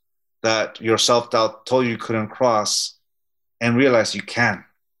thresholds that your self-doubt told you couldn't cross and realize you can.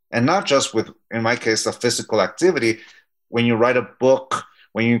 And not just with, in my case, a physical activity. When you write a book,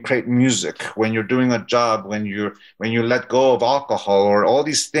 when you create music, when you're doing a job, when you let go of alcohol or all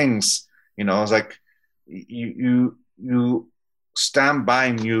these things, it's like you stand by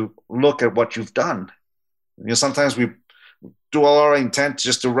and you look at what you've done. Sometimes we do all our intent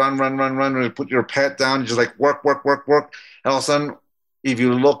just to run, and you put your head down, just like work. And all of a sudden, if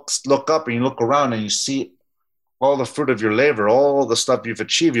you look up and you look around and you see all the fruit of your labor, all the stuff you've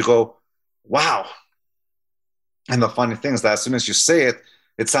achieved, you go, wow. And the funny thing is that as soon as you say it,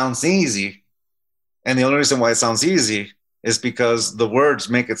 it sounds easy. And the only reason why it sounds easy is because the words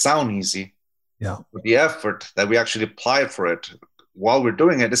make it sound easy. Yeah. But the effort that we actually apply for it while we're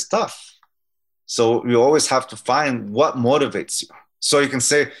doing it is tough. So you always have to find what motivates you. So you can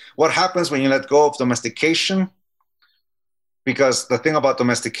say, what happens when you let go of domestication? Because the thing about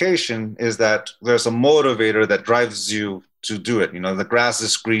domestication is that there's a motivator that drives you to do it. The grass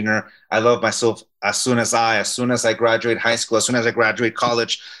is greener. I love myself as soon as I graduate high school, as soon as I graduate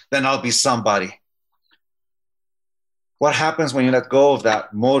college, then I'll be somebody. What happens when you let go of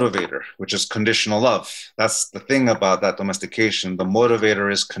that motivator, which is conditional love? That's the thing about that domestication. The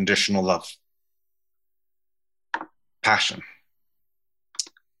motivator is conditional love. Passion.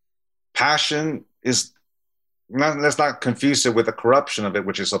 Passion is, let's not confuse it with the corruption of it,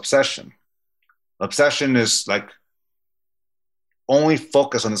 which is obsession. Obsession is like only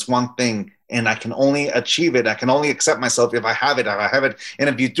focus on this one thing, and I can only achieve it. I can only accept myself if I have it. And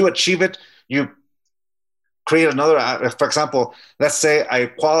if you do achieve it, you create another. For example, let's say I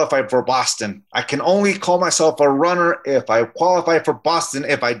qualified for Boston. I can only call myself a runner if I qualify for Boston.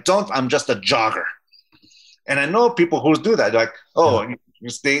 If I don't, I'm just a jogger. And I know people who do that. Like, oh,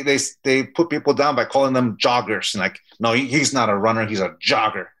 they put people down by calling them joggers. And like, no, he's not a runner. He's a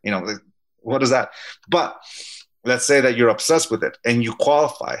jogger. You know, what is that? But let's say that you're obsessed with it and you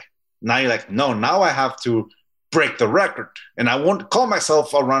qualify. Now you're like, no, now I have to break the record. And I won't call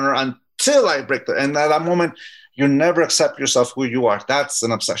myself a runner until I break the, and at that moment, you never accept yourself who you are. That's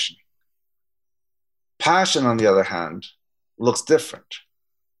an obsession. Passion, on the other hand, looks different.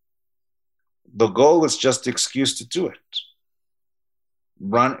 The goal is just the excuse to do it.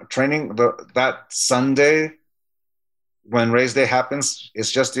 Training that Sunday when race day happens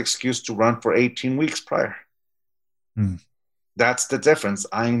is just the excuse to run for 18 weeks prior. That's the difference.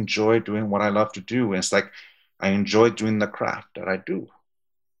 I enjoy doing what I love to do. And it's like I enjoy doing the craft that I do.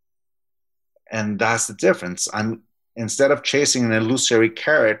 And that's the difference. Instead of chasing an illusory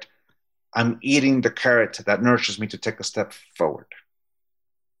carrot, I'm eating the carrot that nurtures me to take a step forward.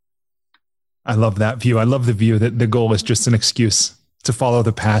 I love that view. I love the view that the goal is just an excuse to follow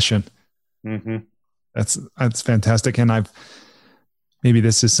the passion. Mm-hmm. That's fantastic. And maybe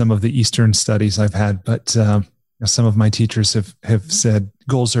this is some of the Eastern studies I've had, but some of my teachers have said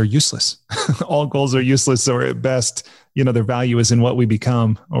goals are useless. All goals are useless, or at best, their value is in what we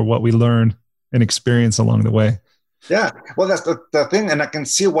become or what we learn and experience along the way. Yeah. Well, that's the thing. And I can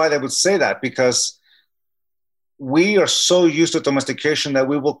see why they would say that, because we are so used to domestication that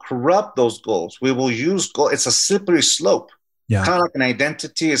we will corrupt those goals. We will use goals. It's a slippery slope. Yeah. Kind of like an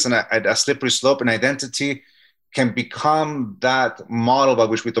identity is a slippery slope. An identity can become that model by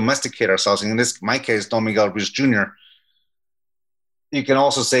which we domesticate ourselves. And in my case, Don Miguel Ruiz Jr. You can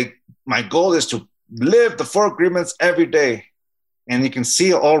also say, my goal is to live the 4 agreements every day. And you can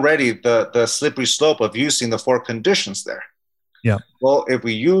see already the slippery slope of using the 4 conditions there. Yeah. Well, if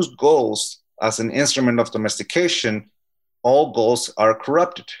we use goals as an instrument of domestication, all goals are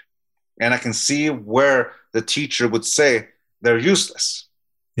corrupted. And I can see where the teacher would say they're useless.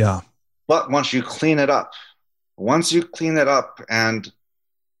 Yeah. But once you clean it up, and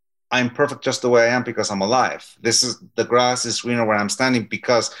I'm perfect just the way I am because I'm alive. The grass is greener where I'm standing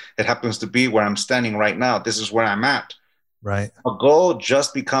because it happens to be where I'm standing right now. This is where I'm at. Right. A goal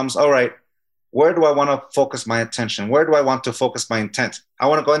just becomes, all right, where do I want to focus my attention? Where do I want to focus my intent? I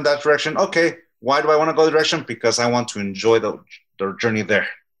want to go in that direction. Okay. Why do I want to go the direction? Because I want to enjoy the journey there.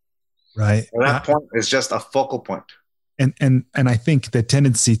 Right. At that point, it's just a focal point. And I think the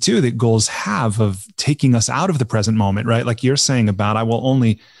tendency too that goals have of taking us out of the present moment, right? Like you're saying about, I will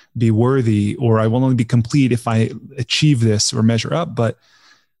only be worthy or I will only be complete if I achieve this or measure up. But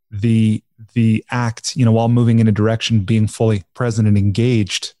the act, while moving in a direction, being fully present and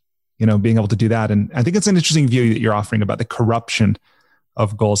engaged, being able to do that. And I think it's an interesting view that you're offering about the corruption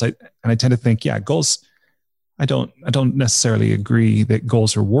of goals. I tend to think, goals, I don't necessarily agree that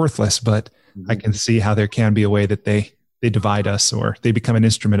goals are worthless, but I can see how there can be a way that they divide us or they become an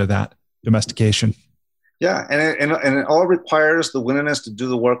instrument of that domestication. Yeah. And it all requires the willingness to do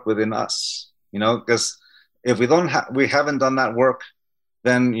the work within us, because if we haven't done that work,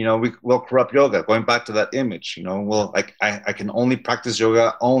 then, we'll corrupt yoga. Going back to that image, I can only practice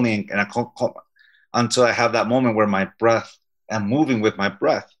yoga until I have that moment where I'm moving with my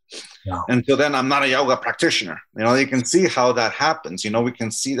breath. Yeah. Until then, I'm not a yoga practitioner. You can see how that happens. We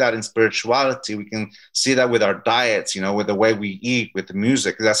can see that in spirituality. We can see that with our diets, with the way we eat, with the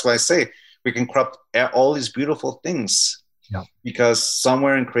music. That's why I say we can corrupt all these beautiful things. Yeah. Because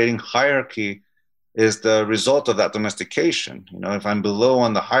somewhere in creating hierarchy is the result of that domestication. If I'm below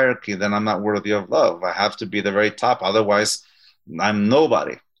on the hierarchy, then I'm not worthy of love. I have to be the very top. Otherwise, I'm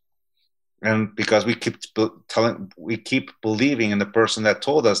nobody. And because we keep believing in the person that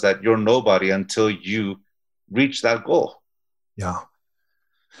told us that you're nobody until you reach that goal. Yeah.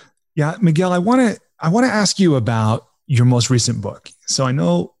 Yeah. Miguel, I want to ask you about your most recent book. So I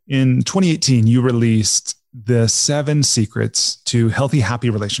know in 2018, you released The 7 Secrets to Healthy, Happy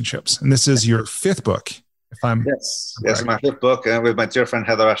Relationships. And this is your 5th book, if I'm Yes, my 5th book, and with my dear friend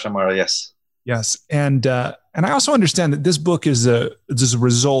Heather Ashamara, yes. Yes. And I also understand that this book is a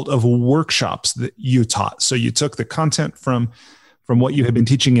result of workshops that you taught. So you took the content from what you had been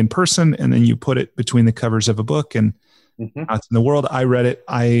teaching in person, and then you put it between the covers of a book, and out in the world. I read it.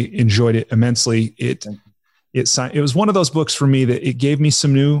 I enjoyed it immensely. It was one of those books for me that it gave me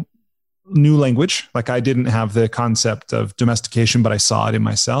some new language. Like I didn't have the concept of domestication, but I saw it in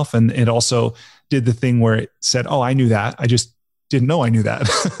myself. And it also did the thing where it said, oh, I knew that. I just didn't know I knew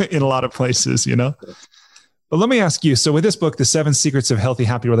that in a lot of places, But let me ask you, so with this book, The 7 Secrets of Healthy,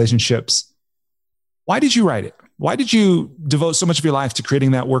 Happy Relationships, why did you write it? Why did you devote so much of your life to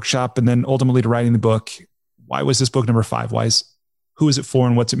creating that workshop and then ultimately to writing the book? Why was this book number 5? Who is it for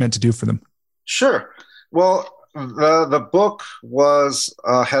and what's it meant to do for them? Sure. Well, the book was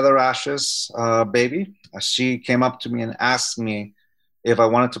Heather Ash's baby. She came up to me and asked me if I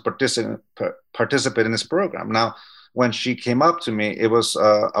wanted to participate in this program. Now, when she came up to me, it was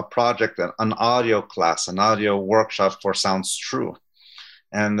a project, an audio class, an audio workshop for Sounds True.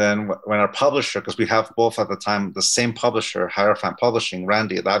 And then when our publisher, because we have both at the time, the same publisher, Hierophant Publishing,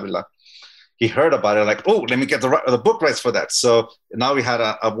 Randy Davila, he heard about it like, oh, let me get the book rights for that. So now we had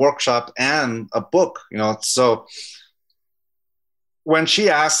a workshop and a book, So when she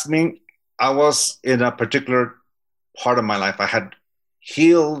asked me, I was in a particular part of my life. I had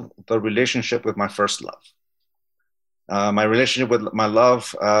healed the relationship with my first love. My relationship with my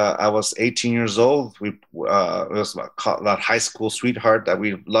love, I was 18 years old. It was that high school sweetheart that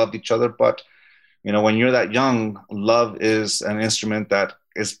we loved each other. But, when you're that young, love is an instrument that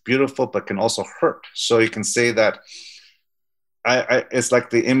is beautiful, but can also hurt. So you can say that it's like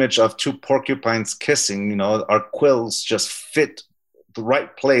the image of two porcupines kissing, our quills just fit the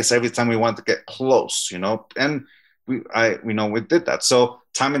right place every time we want to get close, and we did that. So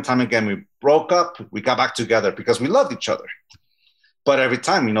time and time again, we broke up, we got back together because we loved each other. But every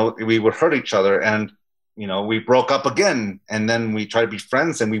time, we would hurt each other, and, we broke up again, and then we tried to be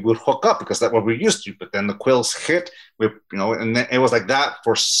friends and we would hook up because that's what we're used to. But then the quills hit, and then it was like that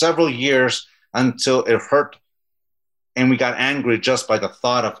for several years until it hurt. And we got angry just by the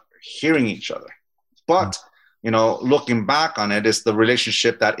thought of hearing each other. But, looking back on it, is the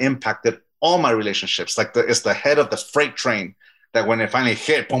relationship that impacted all my relationships. Like it's the head of the freight train that when it finally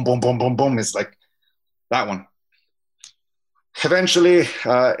hit, boom, boom, boom, boom, boom, it's like that one. Eventually,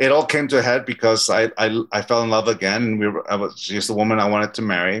 it all came to a head because I fell in love again. And she's the woman I wanted to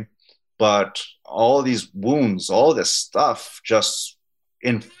marry. But all these wounds, all this stuff just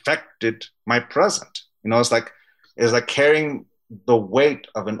infected my present. It's like carrying the weight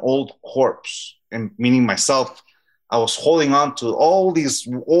of an old corpse, and meaning myself. I was holding on to all these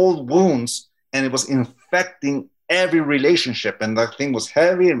old wounds, and it was infecting every relationship. And that thing was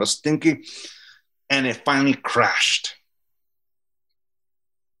heavy and was stinky, and it finally crashed.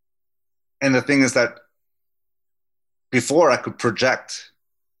 And the thing is that before I could project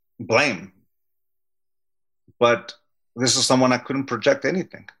blame, but this is someone I couldn't project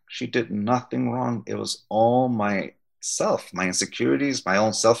anything. She did nothing wrong. It was all myself, my insecurities, my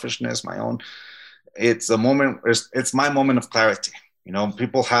own selfishness, it's my moment of clarity.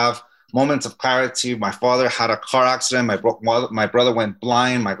 People have moments of clarity. My father had a car accident. My brother went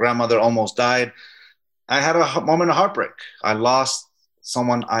blind. My grandmother almost died. I had a moment of heartbreak. I lost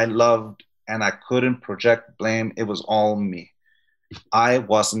someone I loved, and I couldn't project blame. It was all me. I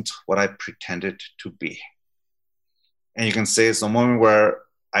wasn't what I pretended to be. And you can say it's a moment where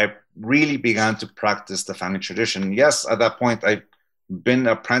I really began to practice the family tradition. Yes, at that point, I've been an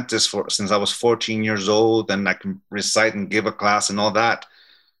apprentice since I was 14 years old, and I can recite and give a class and all that.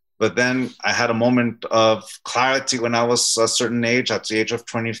 But then I had a moment of clarity when I was a certain age, at the age of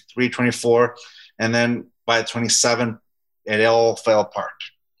 23, 24. And then by 27, it all fell apart.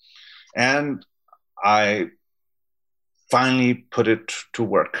 And I finally put it to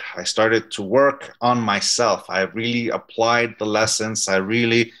work. I started to work on myself. I really applied the lessons.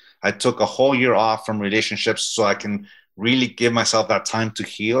 I took a whole year off from relationships so I can really give myself that time to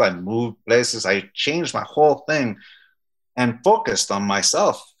heal. I moved places. I changed my whole thing and focused on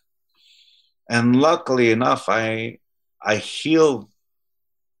myself. And luckily enough, I healed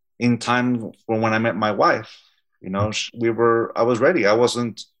in time when I met my wife. I was ready. I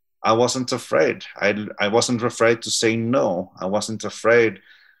wasn't afraid. I wasn't afraid to say no. I wasn't afraid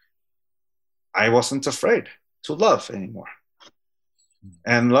to love anymore.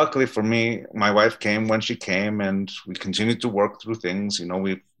 And luckily for me, my wife came when she came, and we continued to work through things.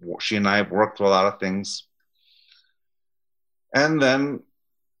 She and I have worked through a lot of things. And then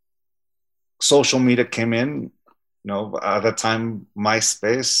social media came in, at that time,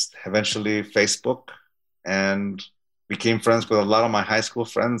 MySpace, eventually Facebook, and became friends with a lot of my high school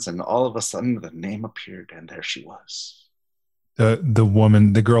friends. And all of a sudden the name appeared, and there she was. The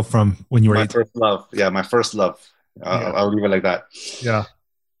woman, the girl from when you were 18. First love. Yeah, my first love. I'll leave it like that. Yeah.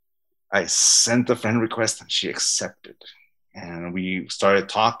 I sent a friend request and she accepted. And we started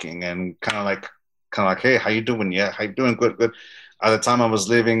talking and kind of like, hey, how you doing? Yeah, how you doing? Good. At the time I was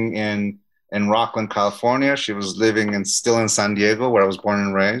living in Rockland, California. She was living still in San Diego, where I was born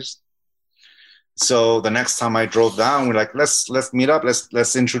and raised. So the next time I drove down, we're like, let's meet up.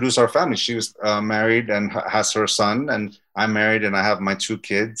 Let's introduce our family. She was married and has her son, and I'm married and I have my 2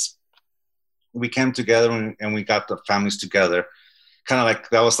 kids. We came together and we got the families together. Kind of like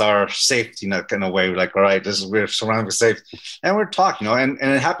that was our safety net kind of way. We're like, all right, we're surrounded with safe. And we're talking, and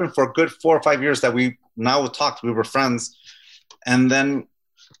it happened for a good 4 or 5 years that we now we talked, we were friends. And then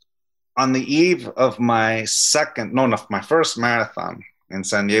on the eve of my first marathon in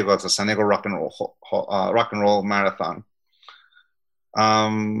San Diego, it's a San Diego rock and roll marathon.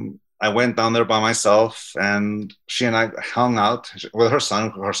 I went down there by myself, and she and I hung out with her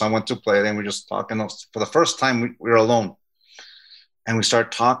son. Her son went to play, and we just talked. And for the first time, we were alone, and we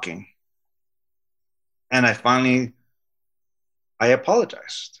started talking. And I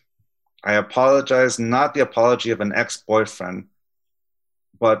apologized. I apologized, not the apology of an ex-boyfriend,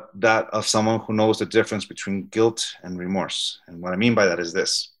 but that of someone who knows the difference between guilt and remorse. And what I mean by that is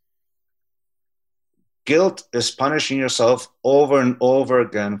this. Guilt is punishing yourself over and over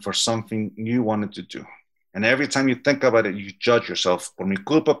again for something you wanted to do. And every time you think about it, you judge yourself. Por mi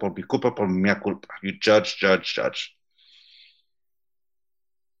culpa, por mi culpa, por mi culpa. You judge.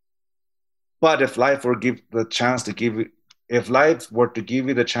 But if life were to give you the chance to give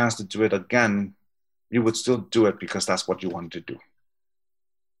do it again, you would still do it because that's what you wanted to do.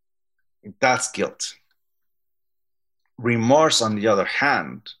 That's guilt. Remorse, on the other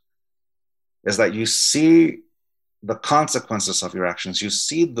hand, is that you see the consequences of your actions. You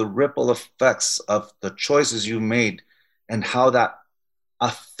see the ripple effects of the choices you made and how that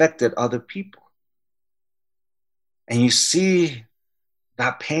affected other people. And you see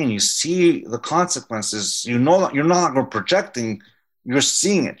that pain, you see the consequences. You're no longer projecting, you're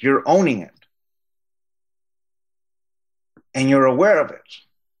seeing it, you're owning it. And you're aware of it.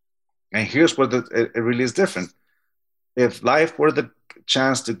 And here's where it really is different. If life were to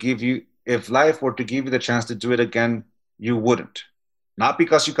give you the chance to do it again, you wouldn't. Not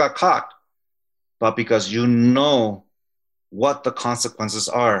because you got caught, but because you know what the consequences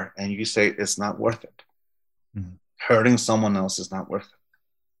are, and you say it's not worth it. Mm-hmm. Hurting someone else is not worth it.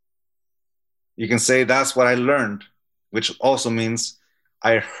 You can say that's what I learned, which also means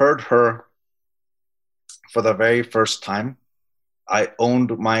I heard her for the very first time. I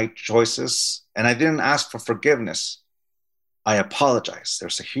owned my choices, and I didn't ask for forgiveness. I apologize.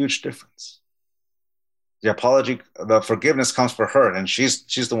 There's a huge difference. The forgiveness comes for her, and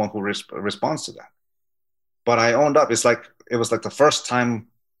she's the one who responds to that. But I owned up. It was like the first time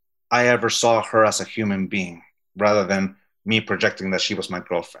I ever saw her as a human being, rather than me projecting that she was my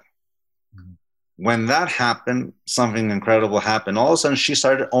girlfriend. Mm-hmm. When that happened, something incredible happened. All of a sudden, she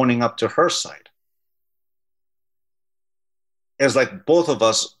started owning up to her side. It's like both of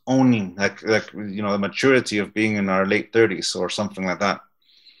us owning, the maturity of being in our late 30s or something like that.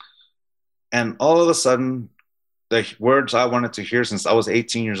 And all of a sudden, the words I wanted to hear since I was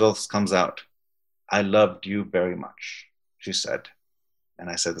 18 years old comes out. I loved you very much, she said. And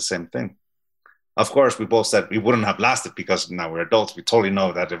I said the same thing. Of course, we both said we wouldn't have lasted because now we're adults. We totally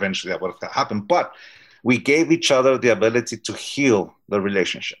know that eventually that would have happened. But we gave each other the ability to heal the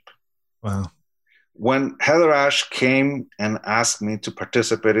relationship. Wow. When Heather Ash came and asked me to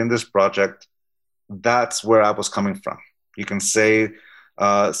participate in this project, that's where I was coming from. You can say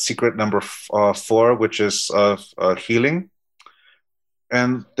secret number 4, which is healing.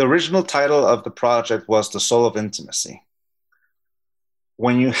 And the original title of the project was The Soul of Intimacy.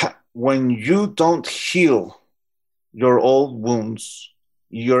 When you don't heal your old wounds,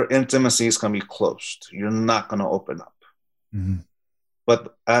 your intimacy is going to be closed. You're not going to open up. Mm-hmm.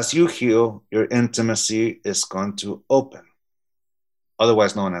 But as you heal, your intimacy is going to open,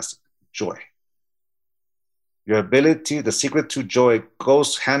 otherwise known as joy. Your ability, the secret to joy,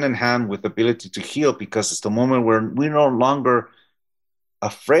 goes hand in hand with the ability to heal, because it's the moment where we're no longer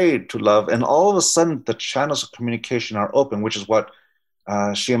afraid to love. And all of a sudden, the channels of communication are open, which is what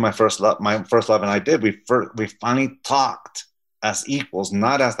she and my first love and I did. We finally talked as equals,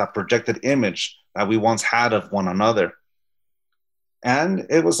 not as that projected image that we once had of one another. And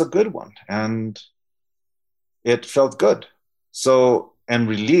it was a good one, and it felt good. So, and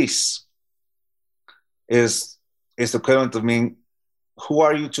release is the equivalent of meaning, who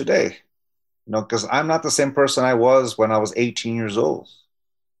are you today? Because I'm not the same person I was when I was 18 years old.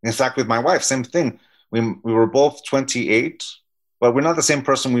 In fact, with my wife, same thing. We were both 28, but we're not the same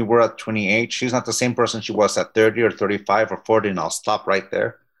person we were at 28. She's not the same person she was at 30 or 35 or 40, and I'll stop right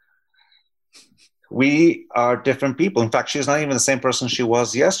there. We are different people. In fact, she's not even the same person she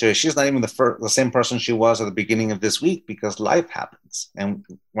was yesterday. She's not even the same person she was at the beginning of this week, because life happens. And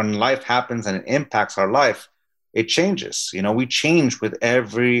when life happens and it impacts our life, it changes. We change with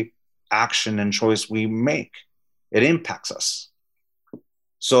every action and choice we make. It impacts us.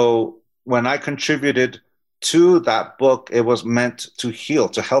 So when I contributed to that book, it was meant to heal,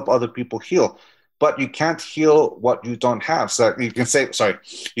 to help other people heal. But you can't heal what you don't have. So you can say,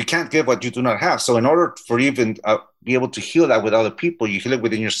 you can't give what you do not have. So in order for you even be able to heal that with other people, you heal it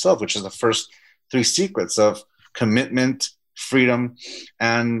within yourself, which is the first three secrets of commitment, freedom,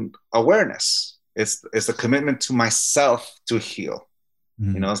 and awareness. It's the commitment to myself to heal.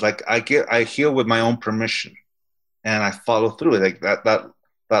 You know, it's like I heal with my own permission, and I follow through. Like that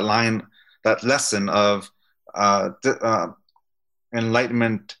line, that lesson of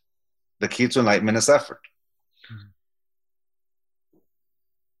enlightenment. The key to enlightenment is effort.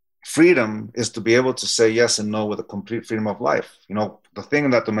 Freedom is to be able to say yes and no with a complete freedom of life. You know, the thing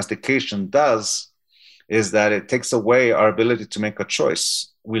that domestication does is that it takes away our ability to make a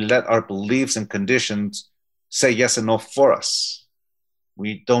choice. We let our beliefs and conditions say yes and no for us.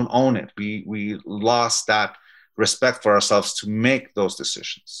 We don't own it. We lost that respect for ourselves to make those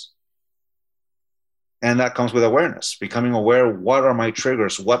decisions. And that comes with awareness, becoming aware, what are my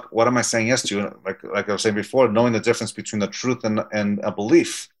triggers? What am I saying yes to? Like I was saying before, knowing the difference between the truth and a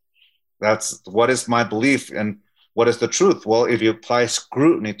belief. That's what is my belief and what is the truth? Well, if you apply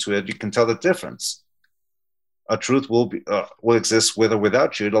scrutiny to it, you can tell the difference. A truth will exist with or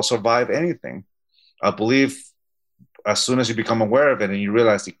without you. It'll survive anything. A belief, as soon as you become aware of it and you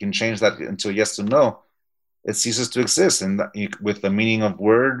realize you can change that into a yes or no, it ceases to exist. And with the meaning of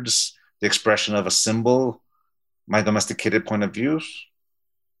words, the expression of a symbol, my domesticated point of view,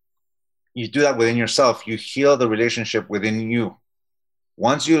 you do that within yourself. You heal the relationship within you.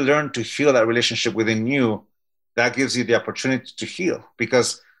 Once you learn to heal that relationship within you, that gives you the opportunity to heal.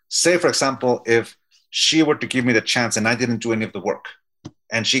 Because say, for example, if she were to give me the chance and I didn't do any of the work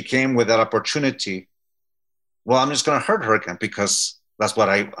and she came with that opportunity, well, I'm just going to hurt her again because that's what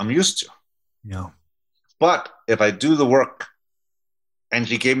I'm used to. Yeah. But if I do the work and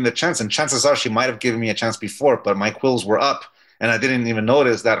she gave me the chance, and chances are she might have given me a chance before, but my quills were up and I didn't even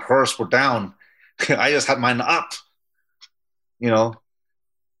notice that hers were down. I just had mine up. You know,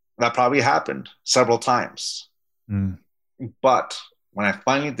 that probably happened several times. But when I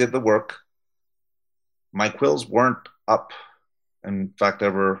finally did the work, my quills weren't up. In fact,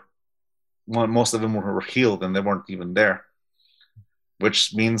 most of them were healed and they weren't even there,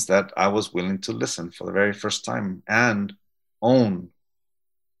 which means that I was willing to listen for the very first time and own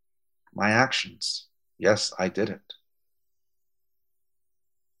my actions. Yes, I did it.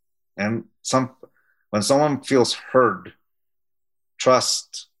 And when someone feels heard,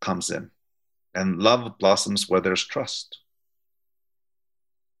 trust comes in, and love blossoms where there's trust.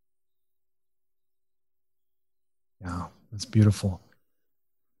 Yeah, that's beautiful.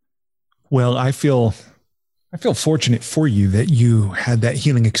 Well, I feel fortunate for you that you had that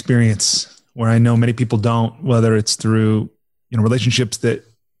healing experience where I know many people don't, whether it's through, relationships that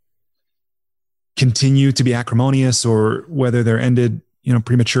continue to be acrimonious or whether they're ended,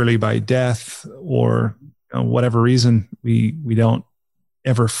 prematurely by death or whatever reason, we don't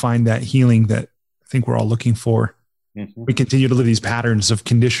ever find that healing that I think we're all looking for. Mm-hmm. We continue to live these patterns of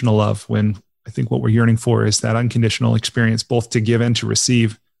conditional love when I think what we're yearning for is that unconditional experience, both to give and to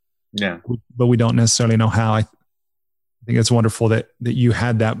receive. Yeah. But we don't necessarily know how. I think it's wonderful that you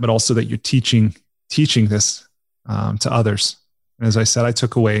had that, but also that you're teaching this to others. And as I said, I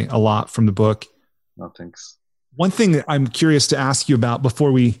took away a lot from the book. No, thanks. One thing that I'm curious to ask you about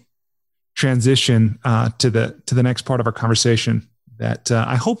before we transition to the next part of our conversation that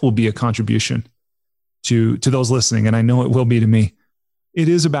I hope will be a contribution to those listening, and I know it will be to me. It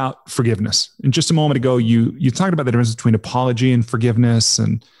is about forgiveness. And just a moment ago, you talked about the difference between apology and forgiveness,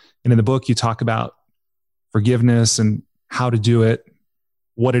 and in the book you talk about forgiveness and how to do it,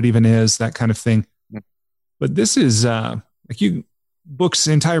 what it even is, that kind of thing. But this is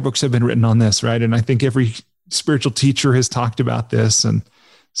entire books have been written on this, right? And I think every spiritual teacher has talked about this, and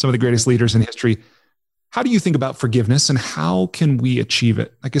some of the greatest leaders in history. How do you think about forgiveness and how can we achieve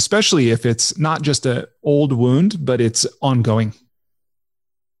it? Like, especially if it's not just an old wound, but it's ongoing.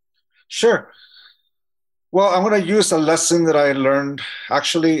 Sure. Well, I'm going to use a lesson that I learned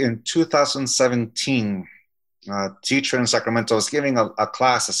actually in 2017. A teacher in Sacramento was giving a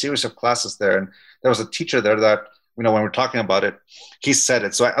class, a series of classes there. And there was a teacher there that, when we're talking about it, he said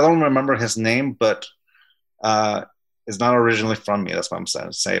it. So I don't remember his name, but it's not originally from me. That's what I'm trying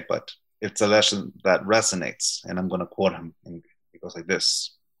to say. But it's a lesson that resonates. And I'm going to quote him. And it goes like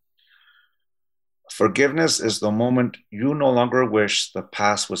this. Forgiveness is the moment you no longer wish the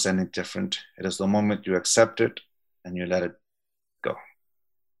past was any different. It is the moment you accept it and you let it go.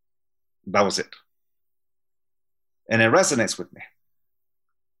 That was it. And it resonates with me.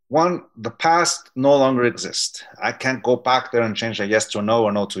 One, the past no longer exists. I can't go back there and change a yes to a no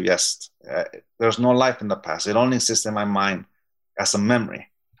or no to yes. There's no life in the past. It only exists in my mind as a memory.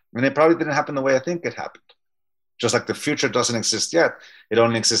 And it probably didn't happen the way I think it happened. Just like the future doesn't exist yet. It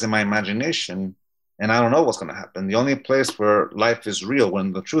only exists in my imagination. And I don't know what's going to happen. The only place where life is real,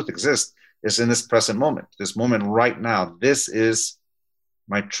 when the truth exists, is in this present moment, this moment right now. This is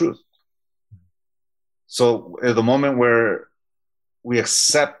my truth. So the moment where we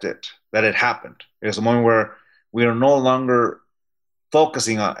accept it, that it happened, is a moment where we are no longer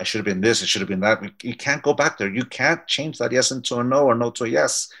focusing on, it should have been this, it should have been that. You can't go back there. You can't change that yes into a no or no to a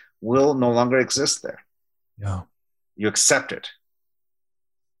yes. Will no longer exist there. Yeah. You accept it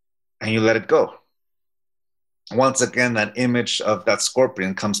and you let it go. Once again, that image of that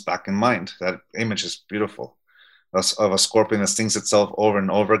scorpion comes back in mind. That image is beautiful, of a scorpion that stings itself over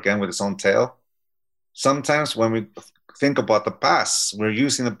and over again with its own tail. Sometimes when we think about the past, we're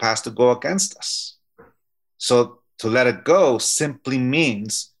using the past to go against us. So to let it go simply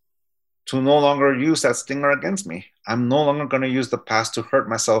means to no longer use that stinger against me. I'm no longer going to use the past to hurt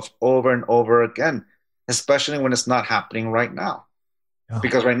myself over and over again, especially when it's not happening right now. Yeah.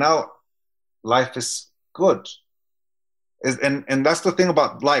 Because right now, life is good. And that's the thing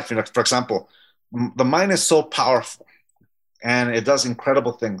about life. You know, for example, the mind is so powerful and it does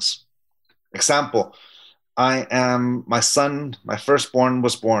incredible things. Example, my son, my firstborn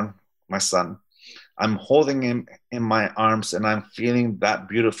was born, my son. I'm holding him in my arms and I'm feeling that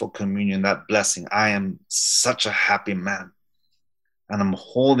beautiful communion, that blessing. I am such a happy man. And I'm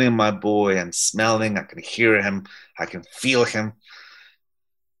holding my boy and smelling. I can hear him. I can feel him.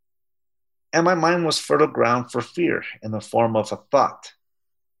 And my mind was fertile ground for fear in the form of a thought,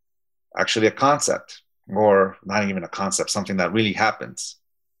 actually a concept, or not even a concept, something that really happens.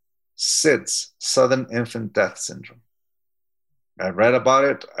 SIDS, Sudden Infant Death Syndrome. I read about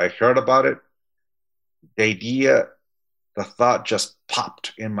it. I heard about it. The idea, the thought just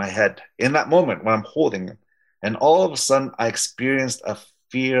popped in my head in that moment when I'm holding him. And all of a sudden, I experienced a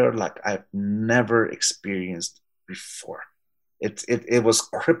fear like I've never experienced before. It was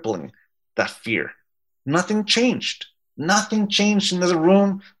crippling, that fear. Nothing changed. Nothing changed in the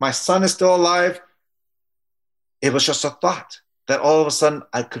room. My son is still alive. It was just a thought that all of a sudden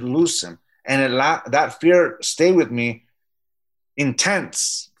I could lose him. And that fear stayed with me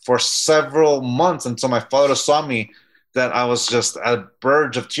intense for several months until my father saw me that I was just at a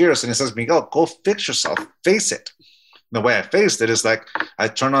verge of tears. And he says, Miguel, go fix yourself. Face it. The way I faced it is like I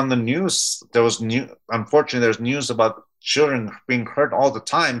turned on the news. Unfortunately, there's news about children being hurt all the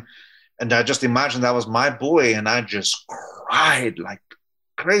time. And I just imagined that was my boy. And I just cried like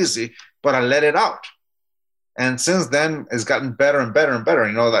crazy, but I let it out. And since then, it's gotten better and better and better.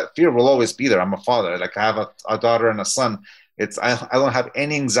 You know, that fear will always be there. I'm a father. Like I have a daughter and a son. I don't have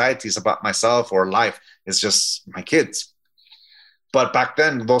any anxieties about myself or life. It's just my kids. But back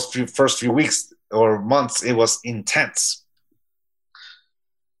then, those first few weeks or months, it was intense.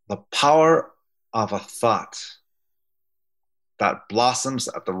 The power of a thought that blossoms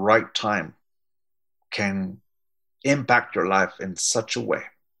at the right time can impact your life in such a way.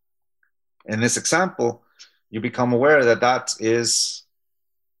 In this example, you become aware that that is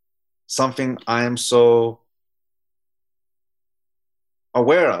something I am so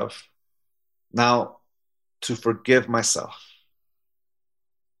aware of now, to forgive myself.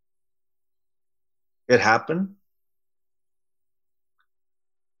 It happened.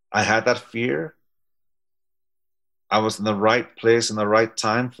 I had that fear. I was in the right place in the right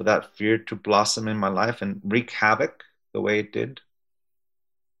time for that fear to blossom in my life and wreak havoc the way it did.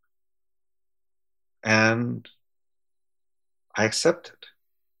 And I accepted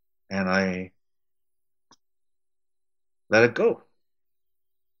and I let it go.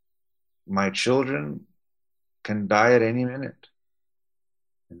 My children can die at any minute.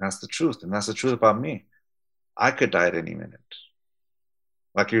 And that's the truth. And that's the truth about me. I could die at any minute.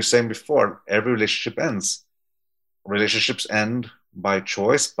 Like you were saying before, every relationship ends. Relationships end by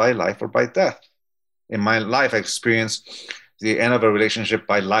choice, by life, or by death. In my life, I experienced the end of a relationship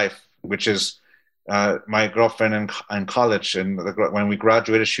by life, which is my girlfriend in college. And when we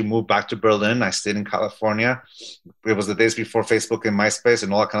graduated, she moved back to Berlin. I stayed in California. It was the days before Facebook and MySpace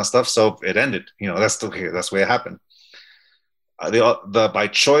and all that kind of stuff. So it ended. You know, that's the way it happened. The by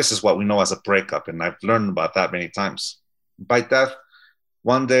choice is what we know as a breakup. And I've learned about that many times. By death,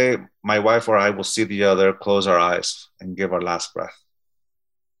 one day, my wife or I will see the other, close our eyes, and give our last breath.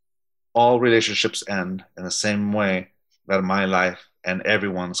 All relationships end in the same way that my life and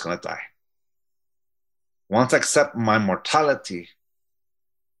everyone's going to die. Once I accept my mortality,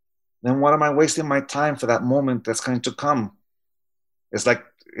 then what am I wasting my time for that moment that's going to come? It's like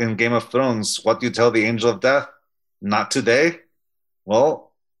in Game of Thrones, what do you tell the angel of death? Not today?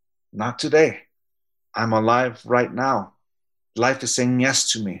 Well, not today. I'm alive right now. Life is saying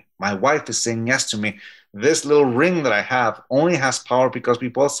yes to me. My wife is saying yes to me. This little ring that I have only has power because we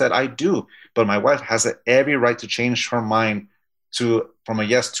both said I do. But my wife has every right to change her mind from a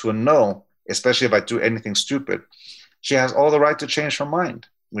yes to a no especially if I do anything stupid, she has all the right to change her mind,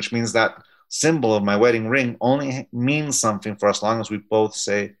 which means that symbol of my wedding ring only means something for as long as we both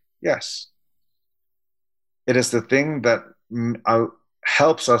say yes. It is the thing that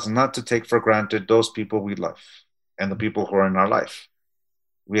helps us not to take for granted those people we love and the people who are in our life.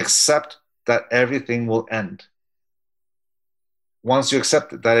 We accept that everything will end. Once you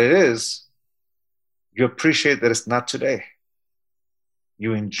accept that it is, you appreciate that it's not today.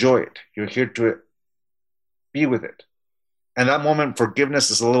 You enjoy it. You're here to be with it. And that moment,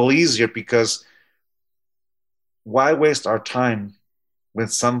 forgiveness is a little easier, because why waste our time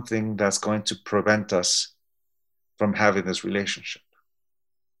with something that's going to prevent us from having this relationship?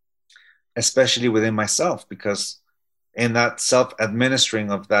 Especially within myself, because in that self-administering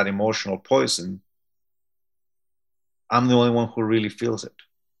of that emotional poison, I'm the only one who really feels it.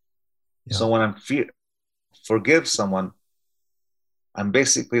 Yeah. So when forgive someone, I'm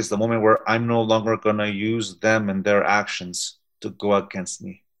basically, it's the moment where I'm no longer going to use them and their actions to go against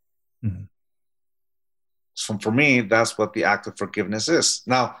me. Mm-hmm. So for me, that's what the act of forgiveness is.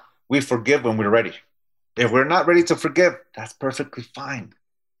 Now, we forgive when we're ready. If we're not ready to forgive, that's perfectly fine.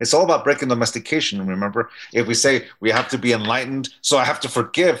 It's all about breaking domestication, remember? If we say we have to be enlightened, so I have to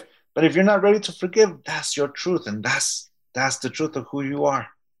forgive. But if you're not ready to forgive, that's your truth. And that's the truth of who you are.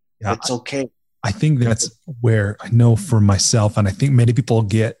 Yeah, it's okay. I think that's where I know for myself, and I think many people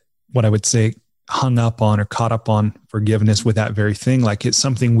get what I would say hung up on or caught up on forgiveness with that very thing. Like it's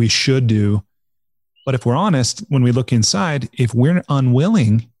something we should do. But if we're honest, when we look inside, if we're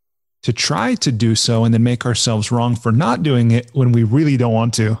unwilling to try to do so and then make ourselves wrong for not doing it when we really don't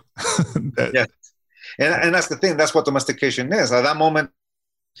want to. Yeah. And that's the thing. That's what domestication is. At that moment,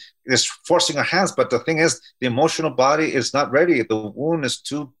 it's forcing our hands. But the thing is, the emotional body is not ready. The wound is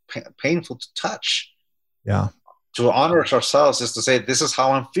too painful to touch. Yeah. To honor ourselves is to say, this is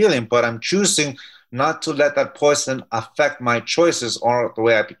how I'm feeling, but I'm choosing not to let that poison affect my choices or the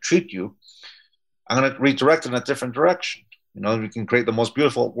way I treat you. I'm going to redirect in a different direction. You know, we can create the most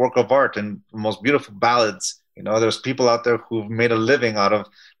beautiful work of art and the most beautiful ballads. You know, there's people out there who've made a living out of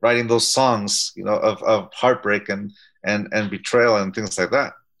writing those songs, you know, of heartbreak and betrayal and things like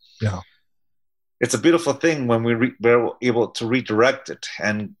that. Yeah. It's a beautiful thing when we're able to redirect it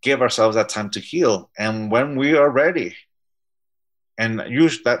and give ourselves that time to heal. And when we are ready, and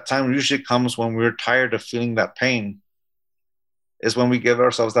that time usually comes when we're tired of feeling that pain, is when we give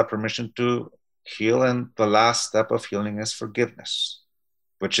ourselves that permission to heal. And the last step of healing is forgiveness,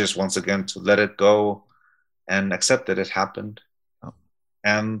 which is once again to let it go and accept that it happened. Oh.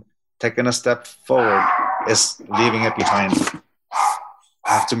 And taking a step forward is leaving it behind.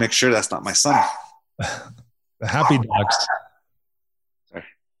 I have to make sure that's not my son. The happy dogs.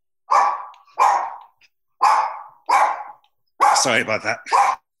 Sorry about that.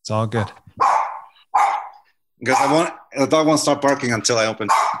 It's all good. Because the dog won't stop barking until I open.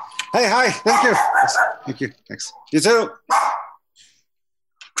 Hey, hi, thank you. Thank you, thanks. You too.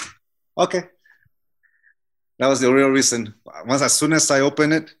 Okay. That was the real reason. As soon as I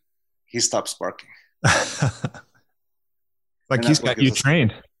open it, he stops barking. Like he's got you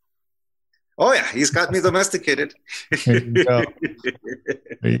trained. Oh yeah, he's got me domesticated. There you go.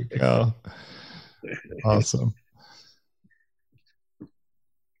 There you go. Awesome.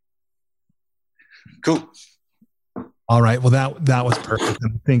 Cool. All right. Well, that was perfect.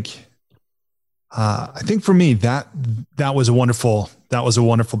 I think for me that was a wonderful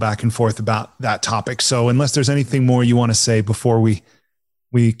back and forth about that topic. So unless there's anything more you want to say before we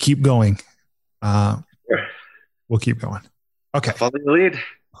keep going, we'll keep going. Okay. Follow the lead.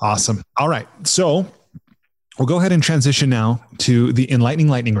 Awesome. All right. So we'll go ahead and transition now to the enlightening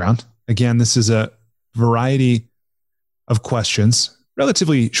lightning round. Again, this is a variety of questions,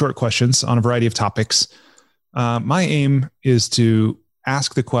 relatively short questions on a variety of topics. My aim is to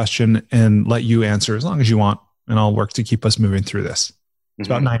ask the question and let you answer as long as you want, and I'll work to keep us moving through this. It's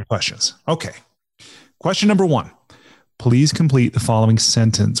about 9 questions. Okay. Question number 1. Please complete the following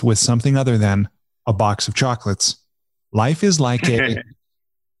sentence with something other than a box of chocolates. Life is like a...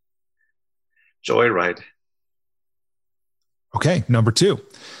 Joyride. Okay. Number 2.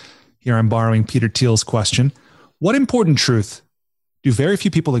 Here I'm borrowing Peter Thiel's question. What important truth do very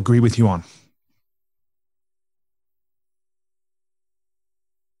few people agree with you on?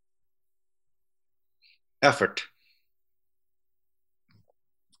 Effort.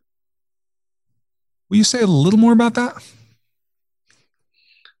 Will you say a little more about that?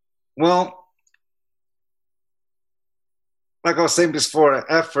 Well, like I was saying before,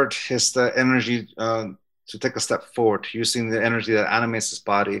 effort is the energy to take a step forward, using the energy that animates his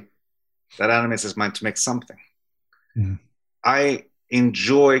body, that animates his mind to make something. Mm. I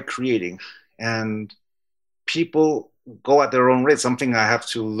enjoy creating. and people go at their own rate. Something I have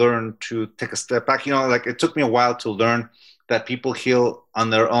to learn to take a step back. Like it took me a while to learn that people heal on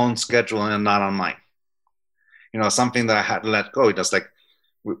their own schedule and not on mine. Something that I had to let go. Just like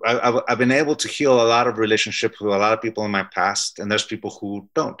I've been able to heal a lot of relationships with a lot of people in my past, and there's people who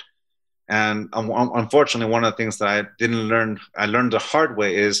don't. And unfortunately, one of the things that I learned the hard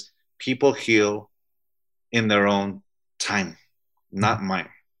way, is people heal in their own time, not mine.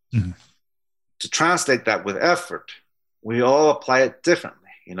 Mm-hmm. To translate that with effort, we all apply it differently.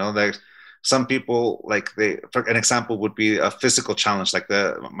 Like some people, for an example would be a physical challenge. Like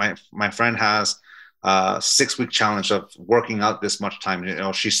my friend has a 6-week challenge of working out this much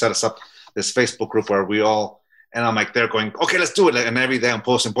time. She set us up this Facebook group where we all, and I'm like, they're going, okay, let's do it. And every day I'm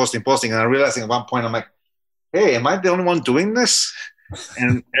posting. And I'm realizing at one point, I'm like, hey, am I the only one doing this?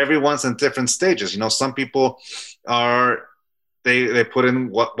 And everyone's in different stages. Some people are, they put in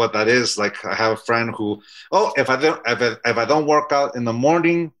what that is. Like I have a friend who, if I don't work out in the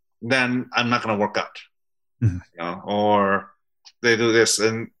morning, then I'm not going to work out. Mm-hmm. Or they do this,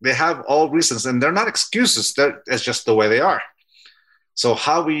 and they have all reasons, and they're not excuses. It's just the way they are. So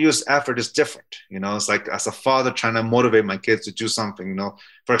how we use effort is different. It's like as a father trying to motivate my kids to do something.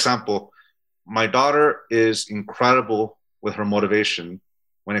 For example, my daughter is incredible with her motivation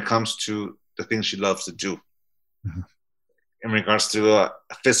when it comes to the things she loves to do. Mm-hmm. In regards to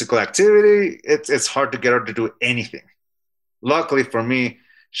physical activity, it's hard to get her to do anything. Luckily for me,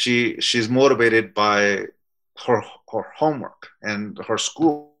 she's motivated by her homework and her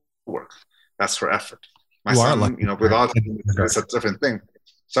school work. That's her effort. My son, without it's a different thing.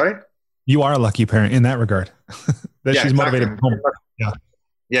 Sorry? You are a lucky parent in that regard. That she's motivated.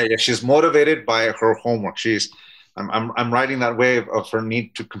 Yeah. She's motivated by her homework. I'm riding that wave of her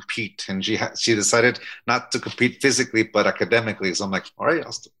need to compete, and she decided not to compete physically but academically. So I'm like, all right,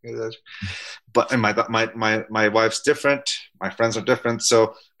 I'll still do that. But and my wife's different, my friends are different,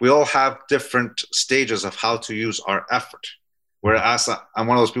 so we all have different stages of how to use our effort. Whereas I'm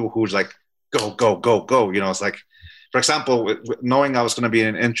one of those people who's like, go. It's like, for example, knowing I was going to be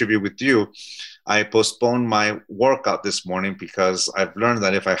in an interview with you, I postponed my workout this morning because I've learned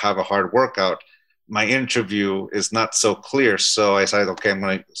that if I have a hard workout, my interview is not so clear. So I decided, okay, I'm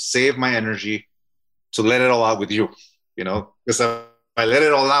going to save my energy to let it all out with you, because if I let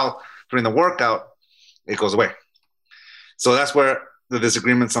it all out during the workout, it goes away. So that's where the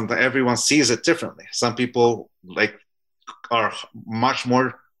disagreement, sometimes everyone sees it differently. Some people are much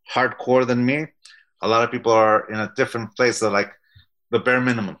more hardcore than me. A lot of people are in a different place. They're like the bare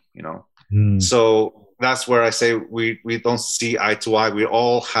minimum, So that's where I say we don't see eye to eye. We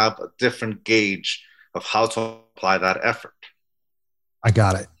all have a different gauge of how to apply that effort. I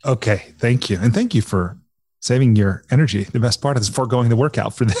got it. Okay. Thank you. And thank you for saving your energy. The best part is foregoing the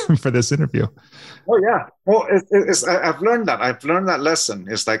workout for this interview. Oh yeah. Well, I've learned that. I've learned that lesson.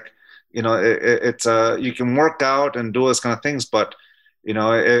 It's like, it's you can work out and do those kind of things, but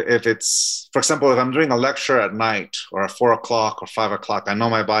if it's, for example, if I'm doing a lecture at night or at 4 o'clock or 5 o'clock, I know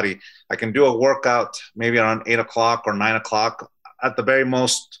my body, I can do a workout maybe around 8 o'clock or 9 o'clock, at the very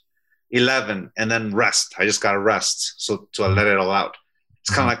most 11, and then rest. I just got to rest. So to let it all out. It's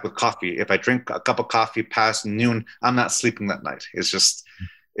kind of like with coffee. If I drink a cup of coffee past noon, I'm not sleeping that night. It's just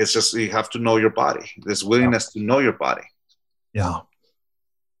you have to know your body. This willingness to know your body. Yeah.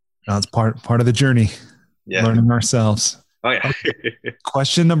 That's part of the journey. Yeah. Learning ourselves. Oh yeah.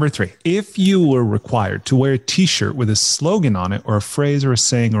 Question number 3. If you were required to wear a t-shirt with a slogan on it, or a phrase or a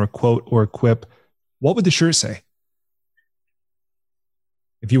saying or a quote or a quip, what would the shirt say?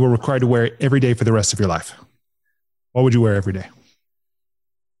 If you were required to wear it every day for the rest of your life, what would you wear every day?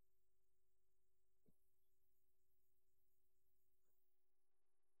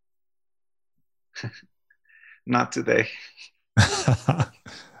 Not today. I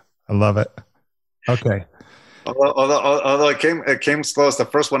love it. Okay. Although it came close. The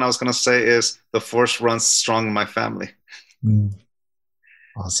first one I was going to say is the force runs strong in my family.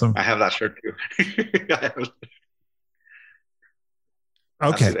 Awesome. I have that shirt too.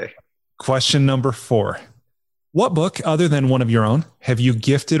 Okay. Question number 4. What book, other than one of your own, have you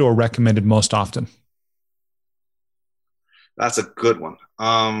gifted or recommended most often? That's a good one.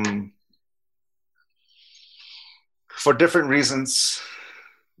 For different reasons.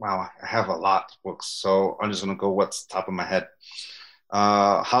 Wow, I have a lot of books, so I'm just going to go what's top of my head.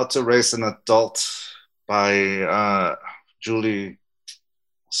 How to Raise an Adult by Julie.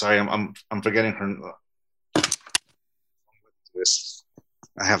 Sorry, I'm forgetting her.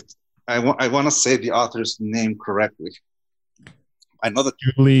 I want to say the author's name correctly. I know that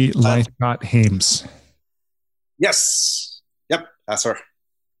Julie Lythcott-Haims. Yes. Yep, that's her.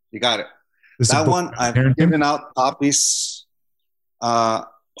 You got it. This is a That book one, about I've parenting. given out copies quite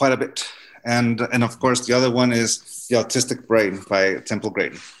a bit. And of course, the other one is The Autistic Brain by Temple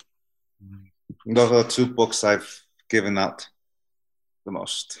Grayton. Those are the two books I've given out the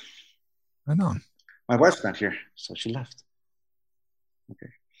most. Right on. My wife's not here, so she left.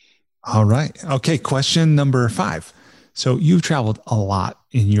 Okay. All right. Okay. Question number 5. So you've traveled a lot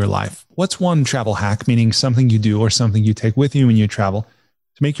in your life. What's one travel hack, meaning something you do or something you take with you when you travel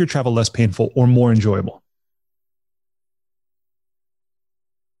to make your travel less painful or more enjoyable?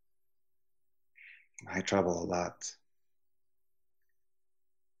 I travel a lot.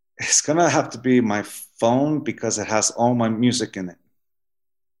 It's going to have to be my phone because it has all my music in it.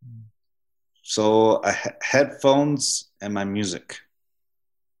 So headphones and my music,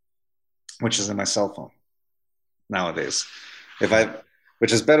 which is in my cell phone nowadays.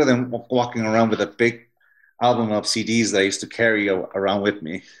 Which is better than walking around with a big album of CDs that I used to carry around with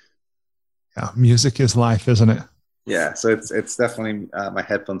me. Yeah, music is life, isn't it? Yeah, so it's definitely my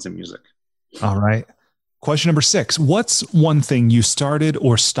headphones and music. All right. Question number 6. What's one thing you started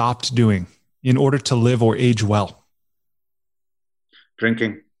or stopped doing in order to live or age well?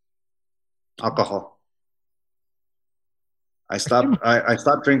 Drinking alcohol. I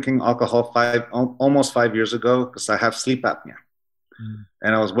stopped drinking alcohol almost 5 years ago because I have sleep apnea.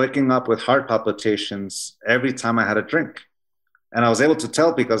 And I was waking up with heart palpitations every time I had a drink. And I was able to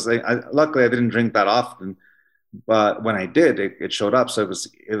tell because luckily I didn't drink that often, but when I did, it showed up. So it was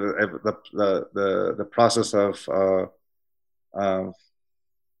the process of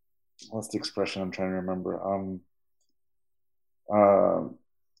what's the expression I'm trying to remember?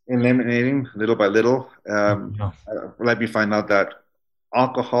 Eliminating little by little. Let me find out that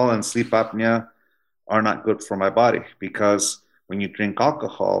alcohol and sleep apnea are not good for my body because when you drink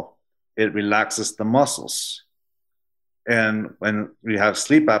alcohol, it relaxes the muscles. And when you have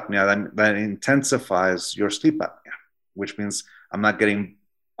sleep apnea, then that intensifies your sleep apnea, which means I'm not getting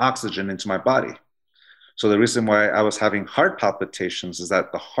oxygen into my body. So the reason why I was having heart palpitations is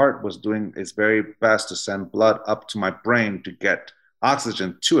that the heart was doing its very best to send blood up to my brain to get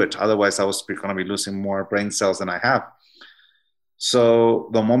oxygen to it. Otherwise, I was going to be losing more brain cells than I have. So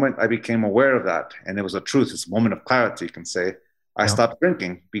the moment I became aware of that, and it was a truth, it's a moment of clarity, you can say, I stopped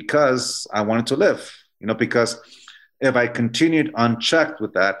drinking because I wanted to live, because if I continued unchecked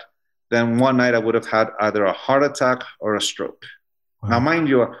with that, then one night I would have had either a heart attack or a stroke. Wow. Now, mind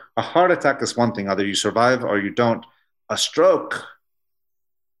you, a heart attack is one thing, either you survive or you don't. A stroke,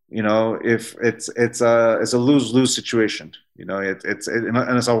 if it's a lose-lose situation, and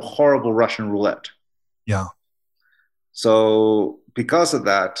it's a horrible Russian roulette. Yeah. So because of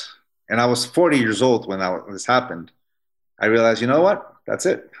that, and I was 40 years old when this happened, I realized, you know what? That's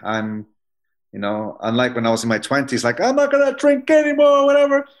it. I'm, unlike when I was in my 20s, like, I'm not going to drink anymore,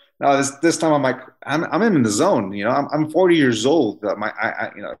 whatever. Now, this time I'm like, I'm in the zone. I'm 40 years old.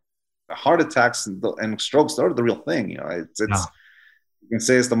 Heart attacks and strokes, they're the real thing. You can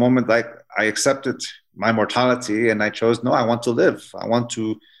say it's the moment like I accepted my mortality and I chose, no, I want to live. I want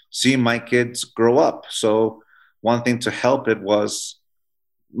to see my kids grow up. So one thing to help it was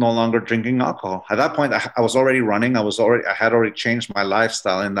no longer drinking alcohol. At that point, I was already running. I had already changed my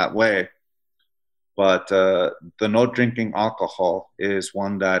lifestyle in that way. But the no drinking alcohol is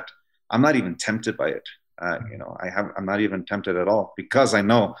one that I'm not even tempted by it. I'm not even tempted at all because I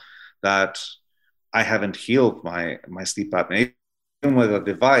know that I haven't healed my sleep apnea. Even with a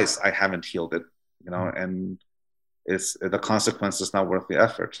device, I haven't healed it. And it's the consequence is not worth the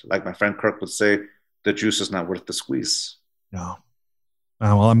effort. Like my friend Kirk would say, the juice is not worth the squeeze. No.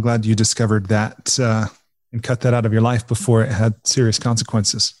 Well, I'm glad you discovered that and cut that out of your life before it had serious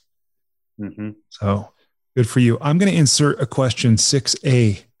consequences. Mm-hmm. So good for you. I'm going to insert a question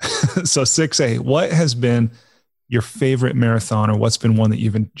 6A. So 6A, what has been your favorite marathon or what's been one that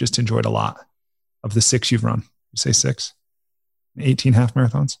you've just enjoyed a lot of the 6 you've run? You say 6? 18 half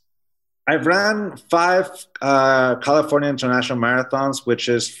marathons? I've ran 5 California International Marathons, which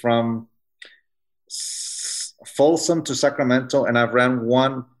is from Folsom to Sacramento, and I've ran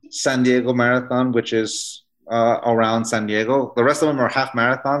 1 San Diego Marathon, which is around San Diego. The rest of them are half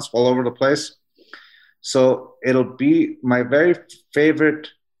marathons all over the place. So it'll be my very favorite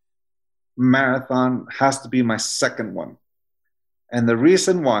marathon has to be my second one. And the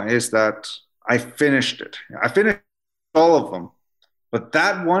reason why is that I finished it. I finished all of them. But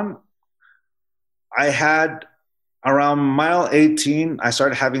that one, I had around mile 18, I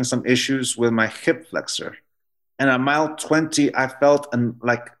started having some issues with my hip flexor. And at mile 20, I felt an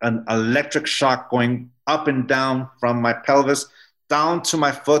electric shock going up and down from my pelvis, down to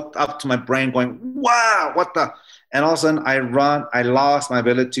my foot, up to my brain going, wow, what the? And all of a sudden I lost my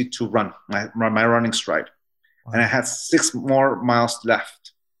ability to run, my running stride. Wow. And I had 6 more miles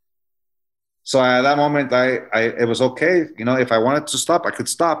left. So at that moment, it was okay. If I wanted to stop, I could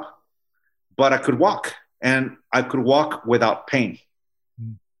stop, but I could walk, and I could walk without pain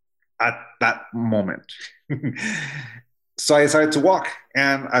at that moment. So I decided to walk.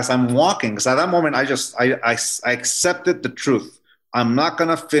 And as I'm walking, because at that moment, I accepted the truth. I'm not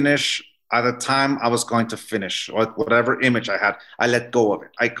going to finish at the time I was going to finish, or whatever image I had. I let go of it.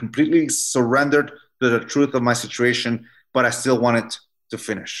 I completely surrendered to the truth of my situation, but I still wanted to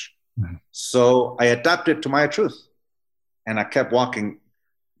finish. Mm-hmm. So I adapted to my truth, and I kept walking.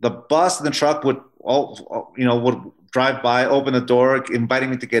 The bus and the truck would drive by, open the door,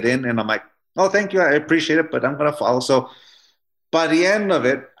 inviting me to get in, and I'm like, "Oh, thank you, I appreciate it, but I'm gonna follow." So by the end of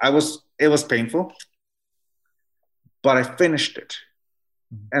it, it was painful, but I finished it,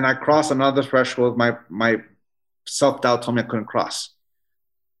 and I crossed another threshold. My self-doubt told me I couldn't cross.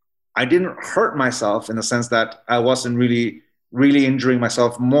 I didn't hurt myself in the sense that I wasn't really injuring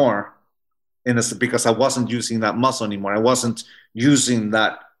myself more because I wasn't using that muscle anymore. I wasn't using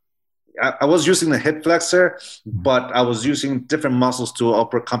that. I was using the hip flexor, but I was using different muscles to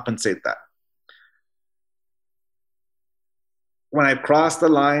overcompensate that. When I crossed the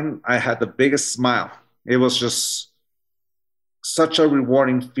line, I had the biggest smile. It was just such a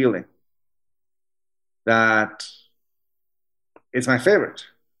rewarding feeling that it's my favorite.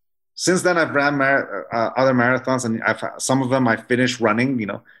 Since then, I've ran other marathons, and some of them I finished running.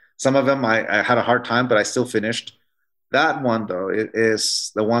 Some of them I had a hard time, but I still finished. That one, though, it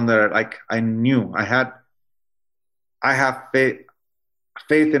is the one that I knew I have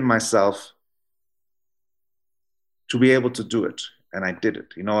faith in myself to be able to do it, and I did it.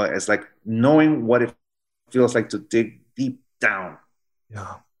 It's like knowing what it feels like to dig deep down,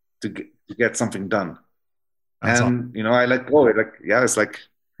 to get something done. That's and awesome. I let go. It's like.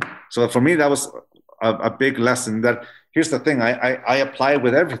 So for me, that was a big lesson. That here's the thing: I apply it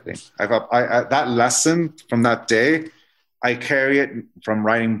with everything. That lesson from that day, I carry it from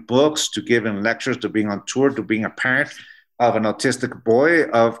writing books to giving lectures to being on tour to being a parent of an autistic boy,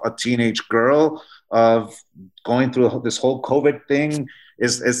 of a teenage girl, of going through this whole COVID thing.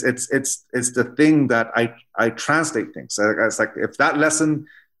 It's the thing that I translate things. It's like if that lesson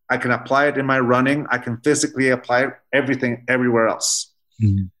I can apply it in my running, I can physically apply it everywhere else.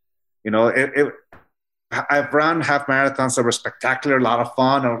 Mm-hmm. I've run half marathons that were spectacular, a lot of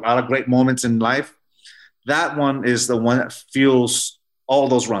fun, a lot of great moments in life. That one is the one that fuels all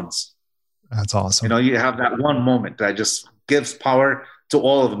those runs. That's awesome. You have that one moment that just gives power to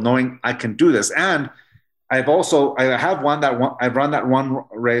all of them, knowing I can do this. And I've run that one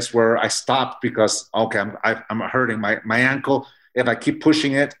race where I stopped because I'm hurting my ankle. If I keep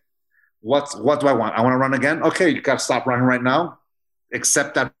pushing it, what do I want? I want to run again. Okay, you got to stop running right now.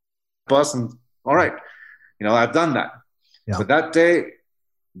 Accept that bus, and all right, I've done that. Yeah. But that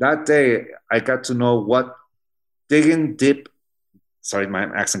day I got to know what digging deep. Sorry, my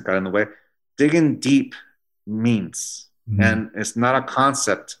accent got in the way. Digging deep means, and it's not a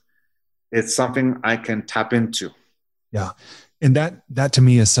concept. It's something I can tap into. Yeah, and that to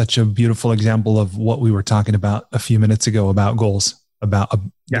me is such a beautiful example of what we were talking about a few minutes ago about goals. About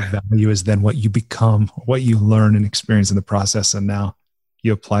the value is then what you become, what you learn and experience in the process, and now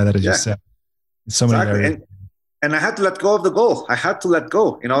you apply that as you said. So many areas. And I had to let go of the goal. I had to let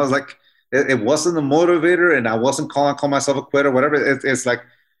go. It was like it wasn't a motivator, and I wasn't call myself a quitter, whatever. It's like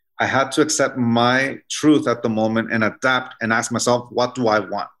I had to accept my truth at the moment and adapt and ask myself, what do I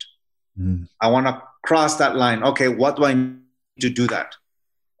want? I want to cross that line. Okay, what do I need to do that?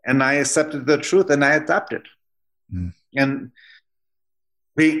 And I accepted the truth and I adapted. And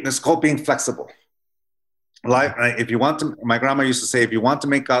it's called being flexible. Like if you want to, my grandma used to say, if you want to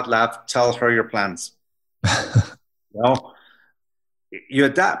make God laugh, tell her your plans. You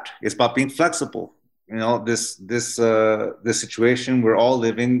adapt. It's about being flexible. This situation we're all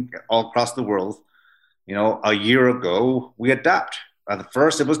living all across the world. A year ago we adapt. At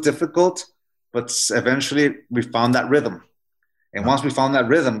first it was difficult, but eventually we found that rhythm. And once we found that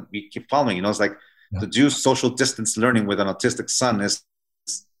rhythm, we keep following. It's like to do social distance learning with an autistic son is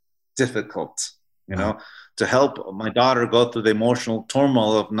difficult. To help my daughter go through the emotional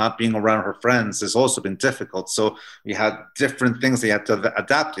turmoil of not being around her friends has also been difficult. So we had different things they had to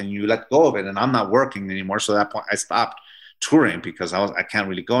adapt, and you let go of it. And I'm not working anymore. So at that point I stopped touring because I can't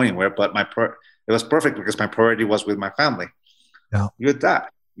really go anywhere, but it was perfect because my priority was with my family. Yeah. You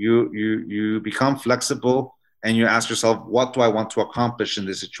adapt, you become flexible, and you ask yourself, what do I want to accomplish in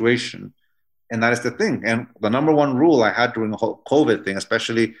this situation? And that is the thing. And the number one rule I had during the whole COVID thing,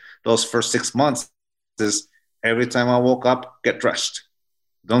 especially those first 6 months, is Every time I woke up, get dressed.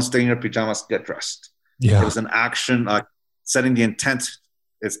 Don't stay in your pajamas, get dressed. It Yeah. was an action, setting the intent.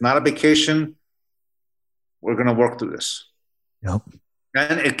 It's not a vacation. We're going to work through this. Yep.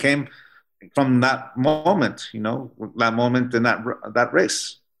 And it came from that moment, that moment in that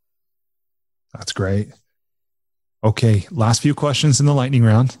race. That's great. Okay. Last few questions in the lightning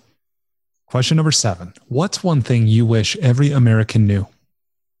round. Question number 7. What's one thing you wish every American knew?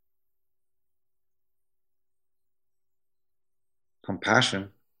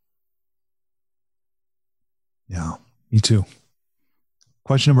 Compassion. Yeah, me too.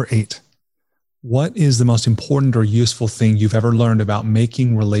 Question number 8. What is the most important or useful thing you've ever learned about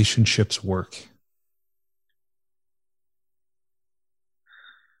making relationships work?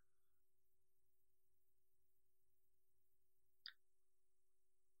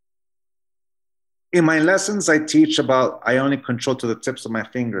 In my lessons, I teach about I only control to the tips of my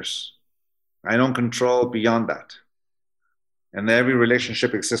fingers. I don't control beyond that. And every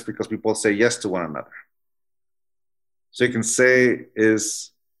relationship exists because we both say yes to one another. So you can say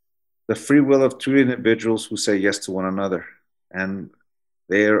is the free will of two individuals who say yes to one another. And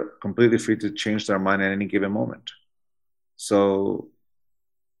they are completely free to change their mind at any given moment. So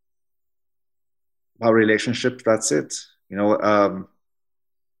about relationships, that's it.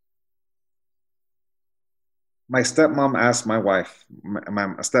 My stepmom asked my wife, my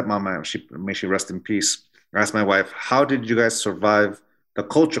stepmom, may she rest in peace, asked my wife, how did you guys survive the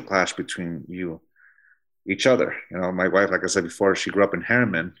culture clash between each other? My wife, like I said before, she grew up in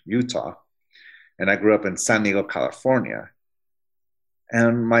Harriman, Utah, and I grew up in San Diego, California.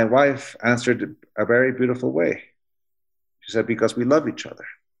 And my wife answered a very beautiful way. She said, because we love each other.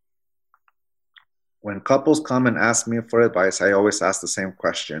 When couples come and ask me for advice, I always ask the same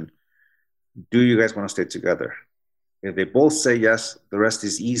question. Do you guys want to stay together? If they both say yes, the rest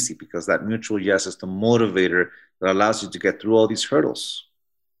is easy because that mutual yes is the motivator that allows you to get through all these hurdles.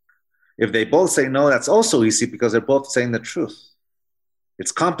 If they both say no, that's also easy because they're both saying the truth.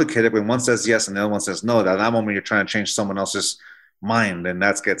 It's complicated when one says yes and the other one says no. At that moment, you're trying to change someone else's mind, and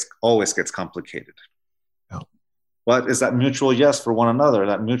that always gets complicated. Yeah. But it's that mutual yes for one another,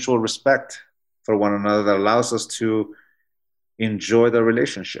 that mutual respect for one another that allows us to enjoy the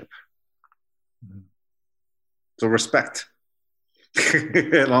relationship. Mm-hmm. So respect.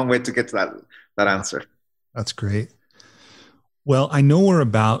 A long way to get to that answer. That's great. Well, I know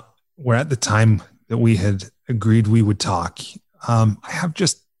we're at the time that we had agreed we would talk. I have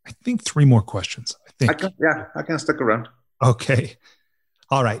I think 3 more questions. I can stick around. Okay.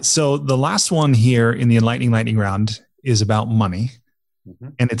 All right. So the last one here in the enlightening lightning round is about money. Mm-hmm.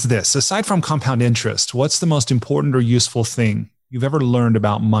 And it's this: aside from compound interest, what's the most important or useful thing you've ever learned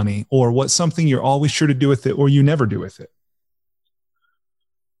about money, or what's something you're always sure to do with it or you never do with it?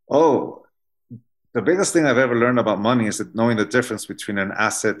 Oh, the biggest thing I've ever learned about money is that knowing the difference between an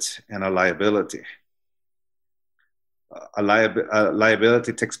asset and a liability. A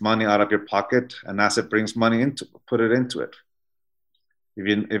liability takes money out of your pocket. An asset brings money put it into it.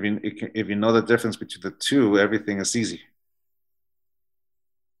 If you know the difference between the two, everything is easy.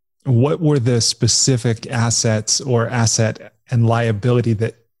 What were the specific assets or asset and liability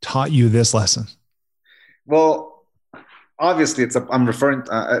that taught you this lesson? Well, obviously, I'm referring.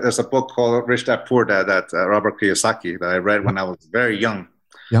 There's a book called Rich Dad Poor Dad that Robert Kiyosaki that I read when I was very young.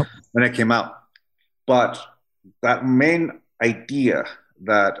 Yep. When it came out, but that main idea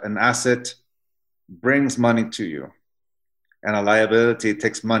that an asset brings money to you and a liability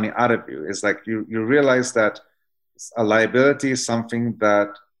takes money out of you is like you realize that a liability is something that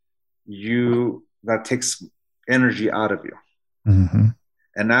takes energy out of you. Mm-hmm.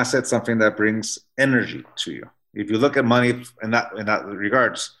 An asset, something that brings energy to you. If you look at money in that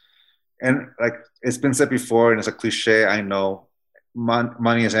regards, and like it's been said before, and it's a cliche, I know,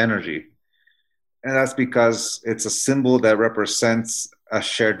 money is energy. And that's because it's a symbol that represents a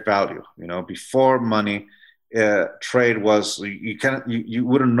shared value. Before money, trade was you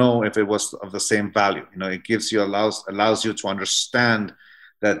wouldn't know if it was of the same value. It gives you allows you to understand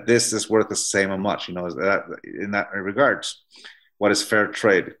that this is worth the same much. In that regards, what is fair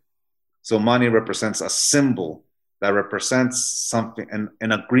trade? So money represents a symbol that represents something,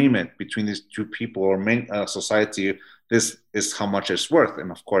 an agreement between these two people or society. This is how much it's worth.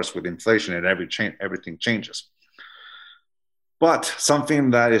 And of course, with inflation and everything changes. But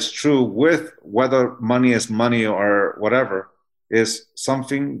something that is true with whether money is money or whatever is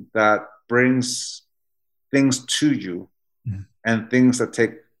something that brings things to you and things that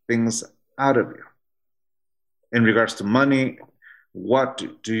take things out of you. In regards to money, what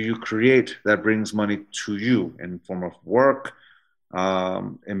do you create that brings money to you in form of work,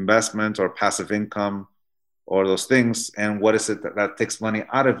 investment, or passive income? or those things, and what is it that takes money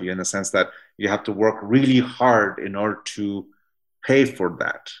out of you, in the sense that you have to work really hard in order to pay for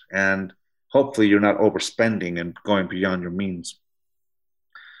that. And hopefully you're not overspending and going beyond your means.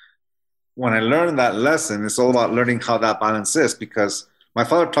 When I learned that lesson, it's all about learning how that balance is, because my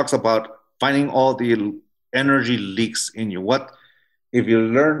father talks about finding all the energy leaks in you. What if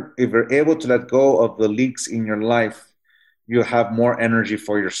you're able to let go of the leaks in your life, you have more energy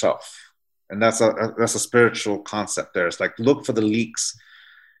for yourself. And that's a spiritual concept there. It's like, look for the leaks.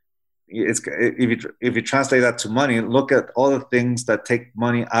 If you translate that to money, look at all the things that take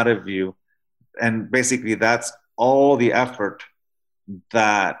money out of you. And basically that's all the effort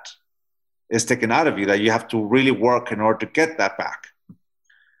that is taken out of you, that you have to really work in order to get that back.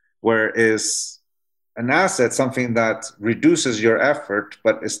 Whereas an asset, something that reduces your effort,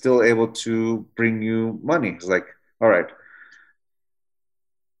 but is still able to bring you money. It's like, all right,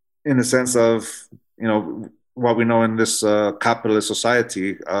 in the sense of, what we know in this capitalist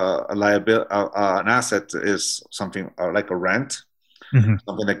society, an asset is something like a rent,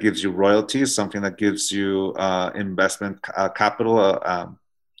 something that gives you royalties, something that gives you investment capital.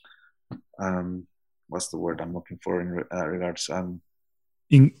 What's the word I'm looking for in regards?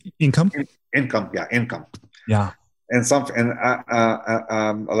 Income? Income, yeah, income. Yeah. And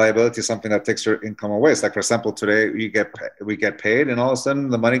a liability is something that takes your income away. It's like, for example, today we get paid, and all of a sudden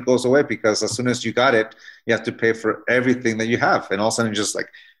the money goes away, because as soon as you got it, you have to pay for everything that you have, and all of a sudden just like,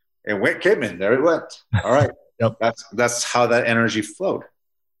 it came in, there it went. All right. Yep. That's how that energy flowed.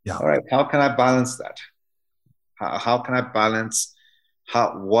 Yeah. All right. How can I balance that? How can I balance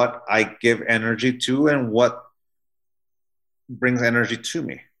what I give energy to and what brings energy to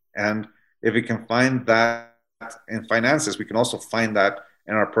me? And if we can find that in finances, we can also find that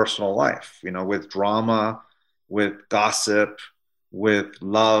in our personal life, with drama, with gossip, with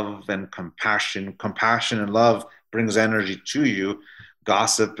love and compassion. Compassion and love brings energy to you.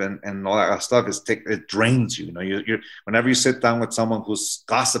 Gossip and all that stuff it drains you. You're whenever you sit down with someone who's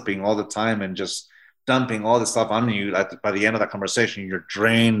gossiping all the time and just dumping all this stuff on you, by the end of that conversation, you're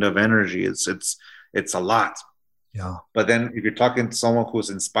drained of energy. It's a lot. Yeah. But then if you're talking to someone who's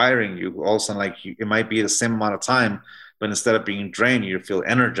inspiring you, all of a sudden, it might be the same amount of time, but instead of being drained, you feel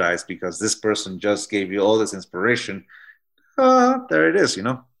energized because this person just gave you all this inspiration. There it is,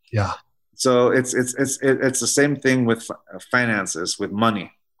 Yeah. So it's the same thing with finances, with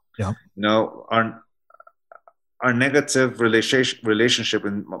money. Yeah. Our negative relationship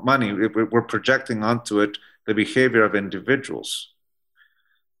with money, we're projecting onto it the behavior of individuals,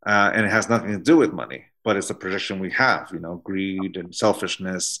 and it has nothing to do with money. But it's a projection we have, greed and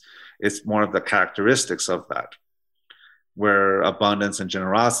selfishness. It's more of the characteristics of that, where abundance and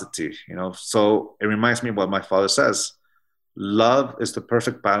generosity, So it reminds me of what my father says. Love is the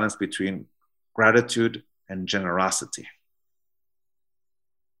perfect balance between gratitude and generosity.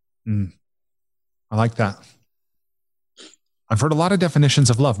 I like that. I've heard a lot of definitions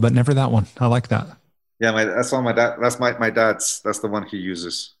of love, but never that one. I like that. Yeah, that's one my dad. That's my dad's. That's the one he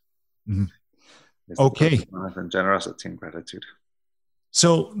uses. Mm-hmm. Okay. And generosity and gratitude.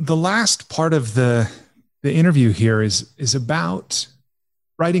 So the last part of the interview here is about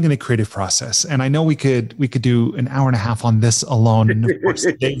writing in a creative process. And I know we could do an hour and a half on this alone. And of course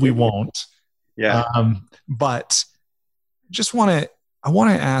today we won't. Yeah. But I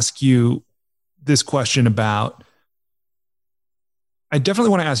want to ask you this question I definitely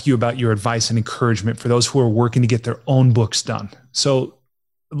want to ask you about your advice and encouragement for those who are working to get their own books done. So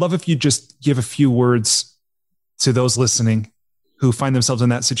I'd love if you just give a few words to those listening who find themselves in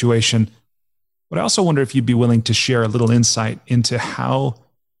that situation. But I also wonder if you'd be willing to share a little insight into how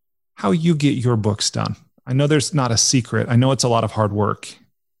you get your books done. I know there's not a secret. I know it's a lot of hard work.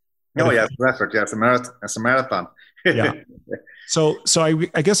 Oh, yeah, it's an effort. Yeah, it's a marathon. Yeah. So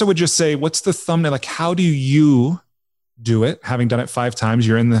I guess I would just say, what's the thumbnail? Like, how do you do it? Having done it 5 times,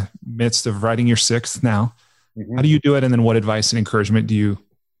 you're in the midst of writing your 6th now. Mm-hmm. How do you do it? And then what advice and encouragement do you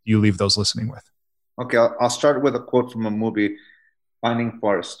leave those listening with? Okay, I'll start with a quote from a movie, Finding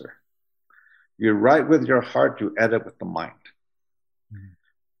Forrester. You write with your heart, you edit with the mind. Mm-hmm.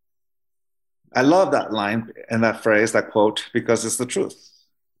 I love that line and that phrase, that quote, because it's the truth.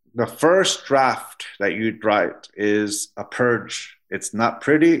 The first draft that you write is a purge. It's not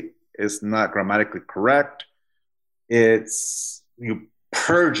pretty. It's not grammatically correct. It's you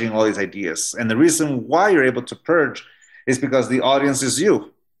purging all these ideas. And the reason why you're able to purge is because the audience is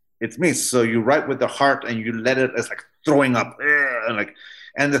you. It's me. So you write with the heart and you let it, it's like throwing up.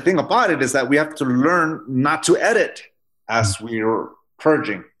 And the thing about it is that we have to learn not to edit as we're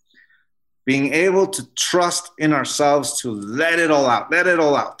purging. Being able to trust in ourselves to let it all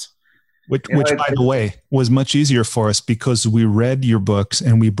out. Which, You know, which, by the way, was much easier for us because we read your books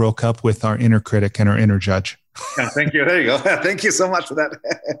and we broke up with our inner critic and our inner judge. thank you. There you go. Thank you so much for that.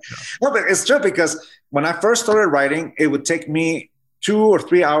 No, but it's true because when I first started writing, it would take me 2 or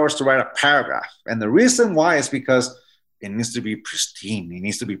 3 hours to write a paragraph. And the reason why is because it needs to be pristine. It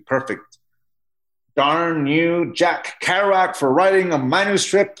needs to be perfect. Darn you, Jack Kerouac, for writing a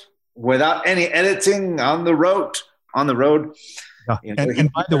manuscript without any editing on the road. Yeah. You know,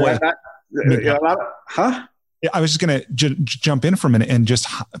 and by the way, huh? I was just going to jump in for a minute and just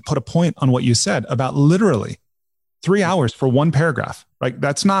put a point on what you said about literally 3 hours for one paragraph. Right?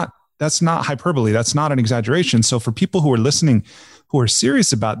 That's not hyperbole. That's not an exaggeration. So for people who are listening, who are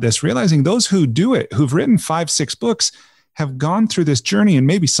serious about this, realizing those who do it, who've written 5-6 books, have gone through this journey and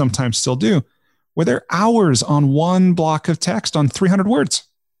maybe sometimes still do, where they're hours on one block of text on 300 words.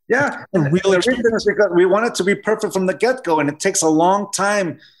 Yeah. And the reason is because we want it to be perfect from the get-go. And it takes a long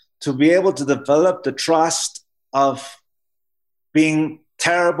time to be able to develop the trust of being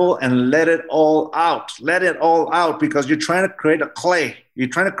terrible and let it all out. Let it all out, because you're trying to create a clay. You're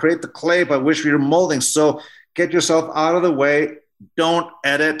trying to create the clay by which you're molding. So get yourself out of the way. Don't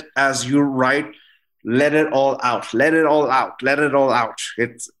edit as you write. Let it all out. Let it all out. Let it all out.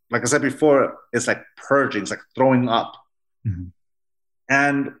 It's like I said before, it's like purging. It's like throwing up. Mm-hmm.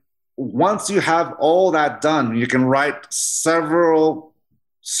 And once you have all that done, you can write several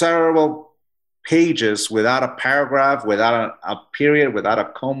pages without a paragraph, without a period, without a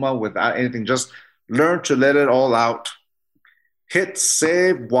comma, without anything. Just learn to let it all out. Hit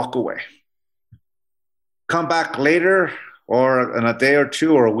save, walk away. Come back later or in a day or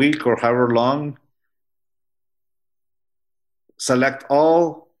two or a week or however long. Select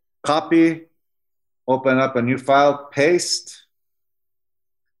all, copy, open up a new file, paste,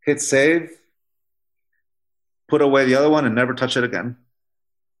 hit save, put away the other one and never touch it again.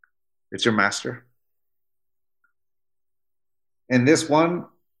 It's your master. In this one,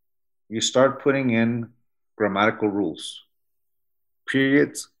 you start putting in grammatical rules,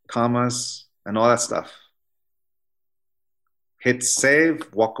 periods, commas, and all that stuff. Hit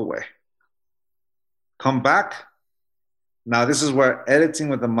save, walk away. Come back. Now, this is where editing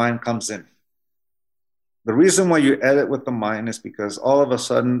with the mind comes in. The reason why you edit with the mind is because all of a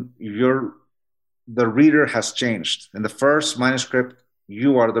sudden the reader has changed. In the first manuscript,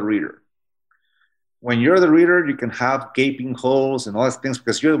 you are the reader. When you're the reader, you can have gaping holes and all these things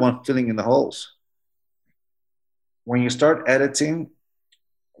because you're the one filling in the holes. When you start editing,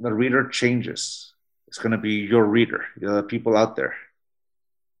 the reader changes. It's going to be your reader, the people out there.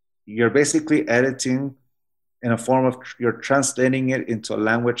 You're basically editing in a form of you're translating it into a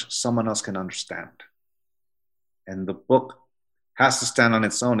language someone else can understand. And the book has to stand on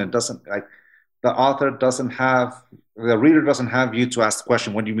its own. It doesn't, like, the author doesn't have, the reader doesn't have you to ask the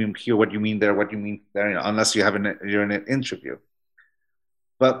question, what do you mean here? What do you mean there? What do you mean there? You know, unless you're in an interview.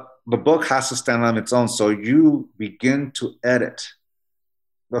 But the book has to stand on its own. So you begin to edit.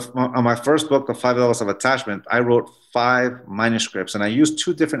 On my first book, The 5 Levels of Attachment, I wrote 5 manuscripts and I used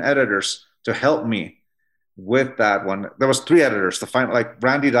 2 different editors to help me with that one. There was 3 editors to find, like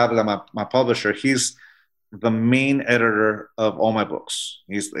Randy Davila, my publisher. He's the main editor of all my books.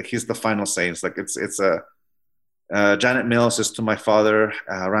 He's the final say. It's like it's Janet Mills is to my father,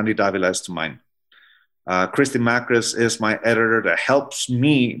 Randy Davila is to mine. Christy Macris is my editor that helps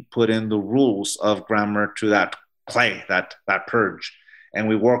me put in the rules of grammar to that clay, that purge. And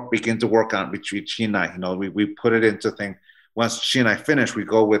we begin to work on it between she and I. You know, we put it into thing. Once she and I finish, we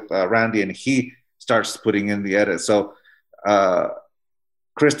go with Randy and he starts putting in the edit. So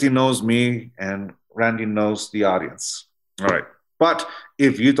Christy knows me and Randy knows the audience. All right. But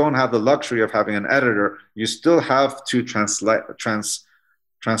if you don't have the luxury of having an editor, you still have to transcribe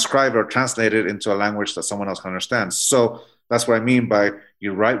or translate it into a language that someone else can understand. So that's what I mean by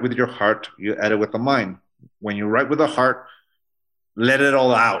you write with your heart, you edit with the mind. When you write with the heart, let it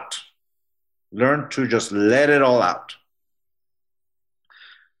all out. Learn to just let it all out.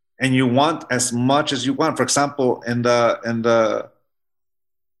 And you want as much as you want. For example, in the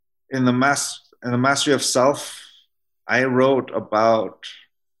Mastery of Self, I wrote about,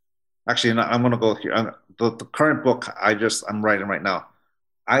 actually, I'm going to go here. The current book I'm writing right now,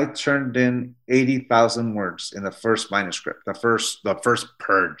 I turned in 80,000 words in the first manuscript, the first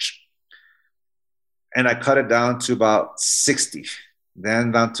purge. And I cut it down to about 60,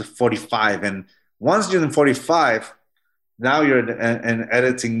 then down to 45. And once you're in 45, now you're in an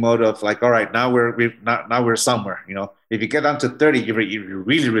editing mode of like, all right, now we're somewhere. You know, if you get down to 30, you're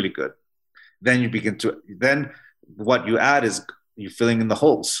really, really good. Then what you add is you filling in the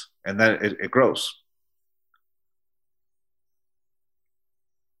holes, and then it grows.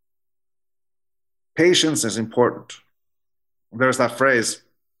 Patience is important. There's that phrase,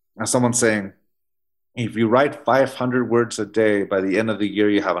 someone saying, if you write 500 words a day, by the end of the year,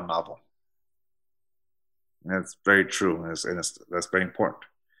 you have a novel. And that's very true, that's very important.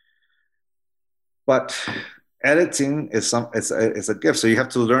 But editing is it's a gift. So you have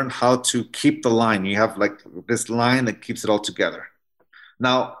to learn how to keep the line. You have like this line that keeps it all together.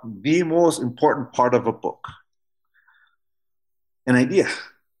 Now, the most important part of a book, an idea.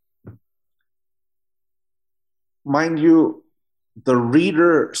 Mind you, the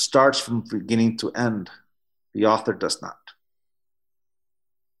reader starts from beginning to end. The author does not.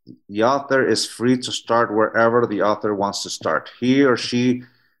 The author is free to start wherever the author wants to start. He or she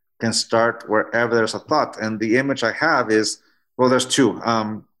can start wherever there's a thought. And the image I have is, well, there's two.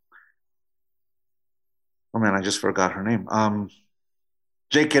 Oh man, I just forgot her name.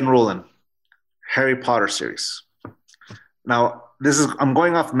 J.K. Rowling, Harry Potter series. Now, I'm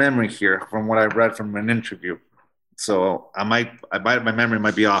going off memory here from what I read from an interview. So my memory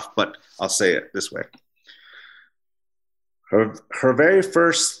might be off, but I'll say it this way. Her very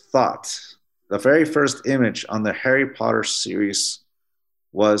first thought, the very first image on the Harry Potter series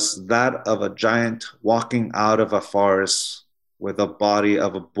was that of a giant walking out of a forest with the body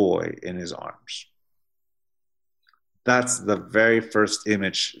of a boy in his arms. That's the very first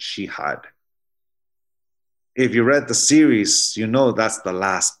image she had. If you read the series, you know that's the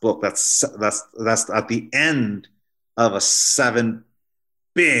last book. That's at the end of a 7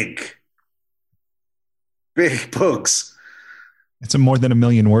 big books. It's more than 1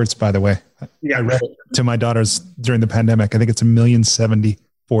 million words, by the way. Yeah. I read it to my daughters during the pandemic. I think it's 1,074,000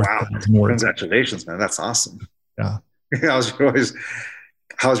 words. Congratulations, man. That's awesome. Yeah. How's your voice?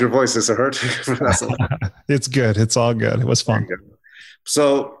 How's your voice? Is it hurt? It's good. It's all good. It was fun.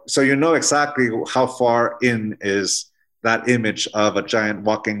 So you know exactly how far in is that image of a giant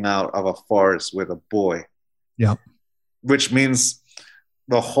walking out of a forest with a boy. Yeah. Which means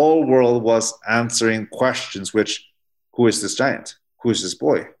the whole world was answering questions, which, who is this giant? Who is this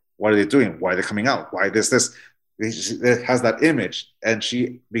boy? What are they doing? Why are they coming out? Why this? It has that image. And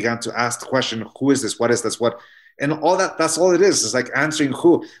she began to ask the question, who is this? What is this? What? And all that's all it is. It's like answering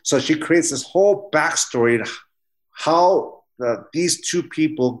who. So she creates this whole backstory, how these two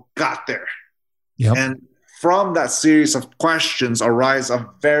people got there. Yep. And from that series of questions arise a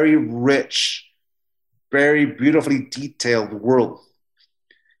very rich, very beautifully detailed world.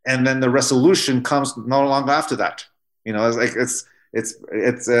 And then the resolution comes no longer after that. You know,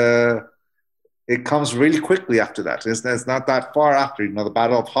 it comes really quickly after that. It's not that far after, you know, the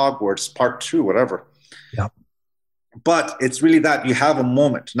Battle of Hogwarts, Part 2, whatever. Yeah. But it's really that you have a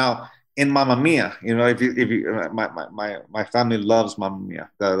moment. Now, in Mamma Mia, you know, if you my family loves Mamma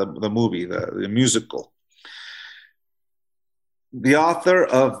Mia, the movie, the musical. The author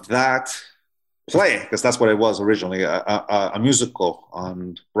of that play, because that's what it was originally, a musical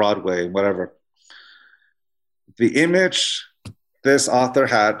on Broadway, whatever. The image this author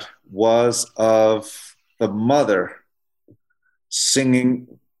had was of the mother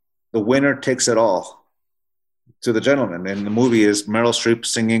singing "The Winner Takes It All" to the gentleman. And the movie is Meryl Streep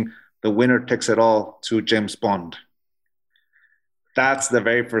singing "The Winner Takes It All" to James Bond. That's the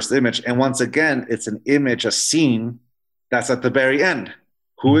very first image. And once again, it's an image, a scene that's at the very end.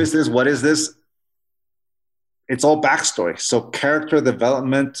 Who is this? What is this? It's all backstory. So character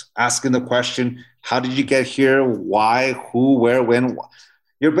development, asking the question, how did you get here? Why, who, where, when?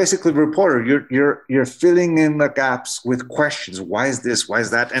 You're basically a reporter. You're filling in the gaps with questions. Why is this? Why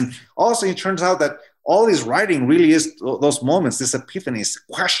is that? And also it turns out that all this writing really is those moments, these epiphanies,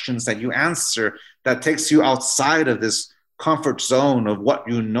 questions that you answer that takes you outside of this comfort zone of what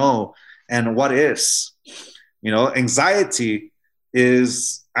you know and what is. You know, anxiety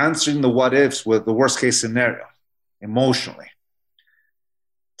is answering the what ifs with the worst case scenario emotionally.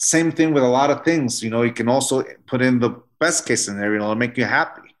 Same thing with a lot of things. You know, you can also put in the best case scenario to make you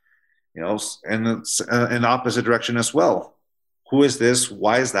happy, you know, and it's in the opposite direction as well. Who is this?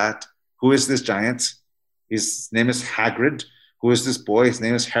 Why is that? Who is this giant? His name is Hagrid. Who is this boy? His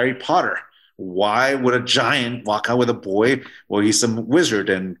name is Harry Potter. Why would a giant walk out with a boy? Well, he's some wizard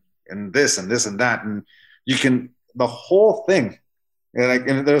and this and this and that. And you can, the whole thing.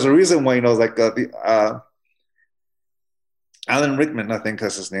 And there's a reason why, you know, like Alan Rickman, I think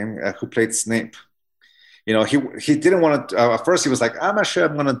that's his name, who played Snape. You know, he didn't want to, at first he was like, I'm not sure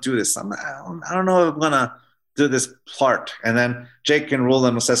I'm going to do this. I don't know if I'm going to do this part. And then J.K.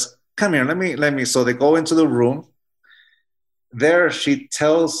 Rowling says, come here, let me. So they go into the room. There she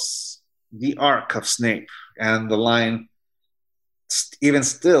tells the arc of Snape and the line, even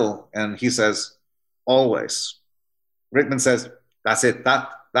still. And he says, always. Rickman says, that's it, that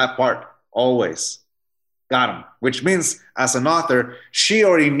part, always. Got him. Which means, as an author, she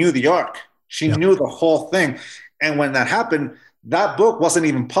already knew the arc. She Yep. knew the whole thing. And when that happened, that book wasn't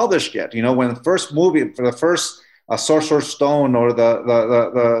even published yet. You know, when the first movie, for the first Sorcerer's Stone, or the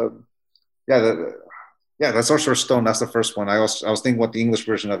Sorcerer's Stone, that's the first one. I was thinking what the English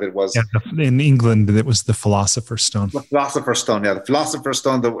version of it was. Yeah, in England, it was the Philosopher's Stone. The Philosopher's Stone, yeah. The Philosopher's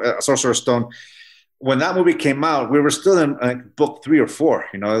Stone, the Sorcerer's Stone. When that movie came out, we were still in book 3 or 4.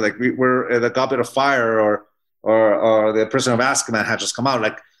 You know, like we were the Goblet of Fire or the Prisoner of Azkaban had just come out.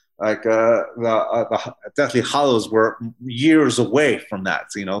 The Deathly Hallows were years away from that.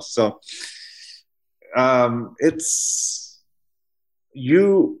 You know, so it's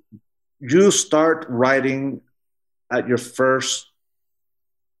you start writing at your first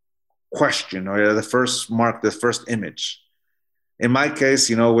question, or the first mark, the first image. In my case,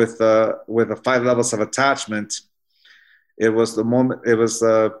 you know, with the 5 levels of attachment, it was the moment. It was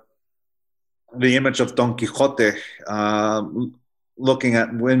the image of Don Quixote looking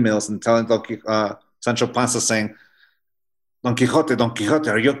at windmills and telling Sancho Panza, saying, "Don Quixote, Don Quixote,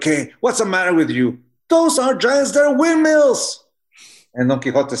 are you okay? What's the matter with you? Those are giants. They're windmills." And Don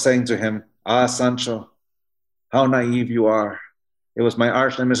Quixote saying to him, "Ah, Sancho, how naive you are. It was my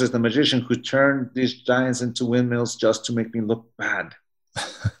arch nemesis, the magician, who turned these giants into windmills just to make me look bad."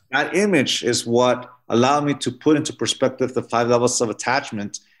 That image is what allowed me to put into perspective the 5 levels of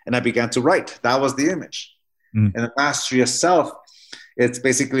attachment, and I began to write. That was the image. And the mastery of self, it's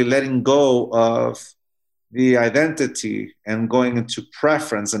basically letting go of the identity and going into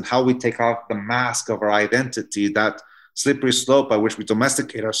preference, and how we take off the mask of our identity, that slippery slope by which we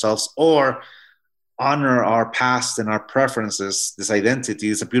domesticate ourselves or honor our past and our preferences. This identity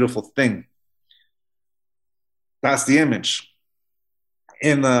is a beautiful thing. That's the image.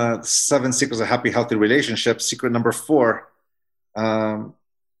 In the 7 Secrets of Happy, Healthy Relationships, secret number 4,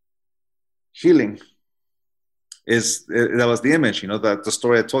 healing, that was the image. You know, the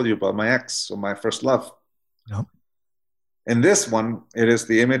story I told you about my ex, or my first love. Yep. In this one, it is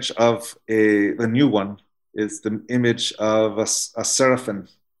the image of the new one. It's the image of a seraphim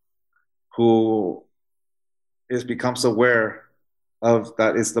who becomes aware of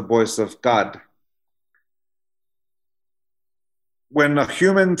that is the voice of God. When a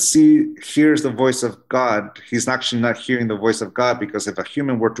human hears the voice of God, he's actually not hearing the voice of God, because if a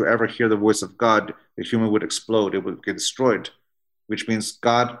human were to ever hear the voice of God, the human would explode. It would get destroyed, which means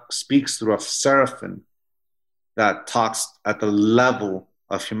God speaks through a seraphim that talks at the level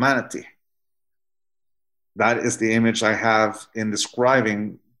of humanity. That is the image I have in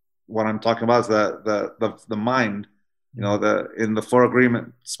describing what I'm talking about, is the mind. You know, in the 4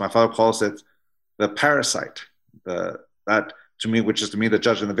 agreements, my father calls it the parasite. That to me, which is to me the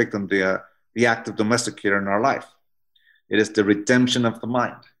judge and the victim, the active domesticator in our life. It is the redemption of the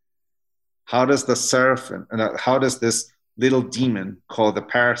mind. How does the seraphim, and how does this little demon called the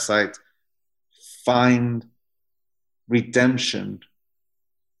parasite find redemption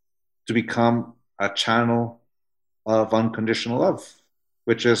to become a channel of unconditional love,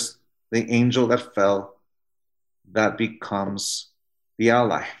 which is the angel that fell that becomes the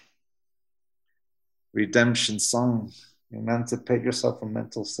ally? Redemption song. Emancipate yourself from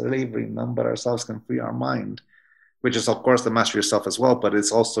mental slavery. None but ourselves can free our mind, which is, of course, the mastery of self as well, but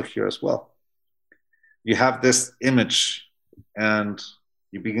it's also here as well. You have this image and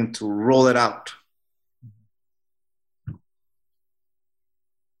you begin to roll it out.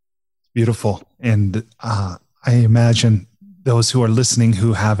 Beautiful. And I imagine those who are listening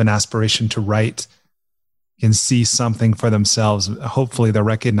who have an aspiration to write can see something for themselves. Hopefully they're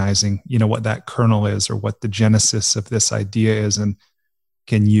recognizing, you know, what that kernel is, or what the genesis of this idea is, and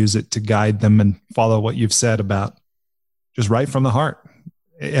can use it to guide them and follow what you've said about just write from the heart,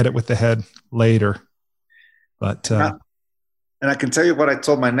 edit with the head later. But and I can tell you what I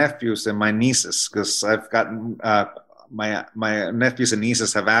told my nephews and my nieces, because I've gotten my nephews and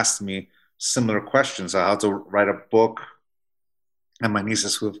nieces have asked me similar questions on how to write a book, and my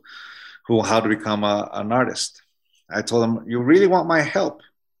nieces who how to become an artist. I told them, "You really want my help?"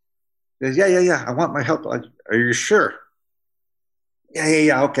 They said, yeah, I want my help. Are you sure?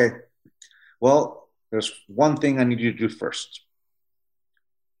 Yeah, okay. Well, there's one thing I need you to do first.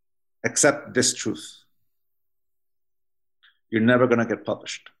 Accept this truth. You're never going to get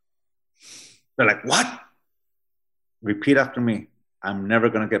published. They're like, "What?" Repeat after me. "I'm never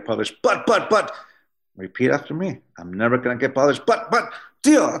going to get published. But. Repeat after me. "I'm never going to get published. But.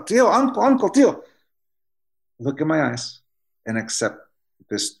 Tío, uncle, tío." Look in my eyes and accept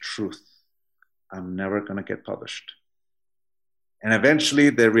this truth. I'm never going to get published. And eventually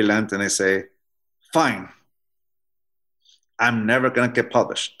they relent and they say, "Fine. I'm never going to get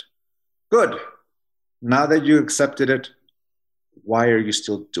published." Good. Now that you accepted it, why are you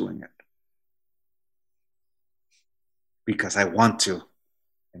still doing it? Because I want to.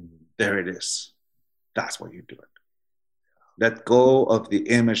 And there it is. That's why you do it. Let go of the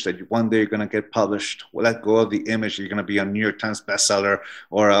image that one day you're going to get published. Let go of the image you're going to be a New York Times bestseller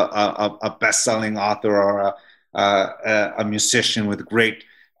or a best-selling author or a musician with great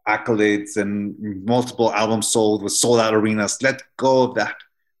accolades and multiple albums sold with sold-out arenas. Let go of that.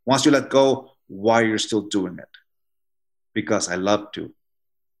 Once you let go, why you're still doing it? Because I love to.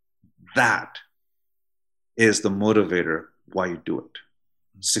 That is the motivator why you do it.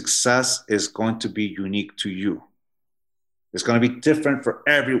 Success is going to be unique to you. It's going to be different for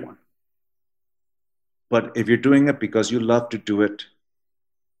everyone. But if you're doing it because you love to do it,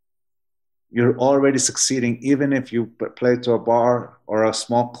 you're already succeeding, even if you play to a bar or a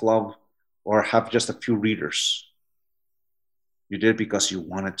small club or have just a few readers. You did it because you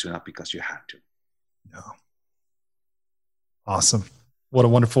wanted to, not because you had to. No. Awesome. What a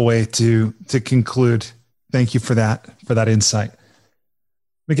wonderful way to conclude. Thank you for that insight.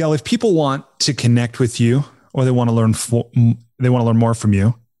 Miguel, if people want to connect with you or they want to learn more from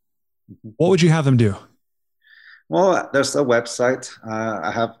you, what would you have them do? Well, there's a website.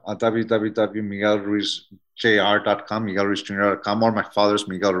 I have a www.miguelruizjr.com, miguelruizjr.com, or my father's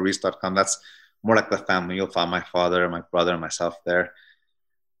miguelruiz.com. That's more like the family. You'll find my father, my brother, and myself there.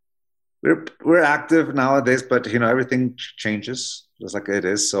 We're active nowadays, but everything changes just like it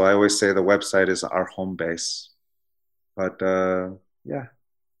is. So I always say the website is our home base. But yeah.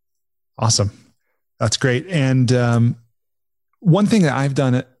 Awesome. That's great. And one thing that I've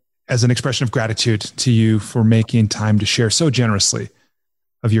done as an expression of gratitude to you for making time to share so generously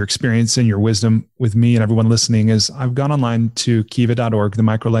of your experience and your wisdom with me and everyone listening is I've gone online to kiva.org, the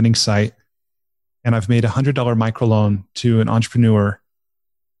microlending site, and I've made a $100 microloan to an entrepreneur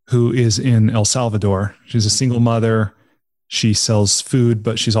who is in El Salvador. She's a single mother. She sells food,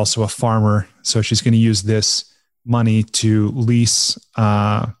 but she's also a farmer. So she's going to use this money to lease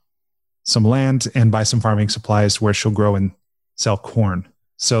some land and buy some farming supplies where she'll grow and sell corn.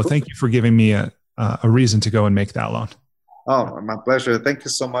 So thank you for giving me a reason to go and make that loan. Oh, my pleasure. Thank you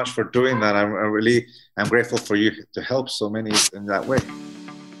so much for doing that. I'm grateful for you to help so many in that way.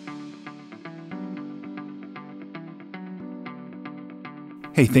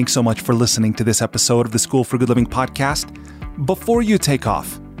 Hey, thanks so much for listening to this episode of the School for Good Living podcast. Before you take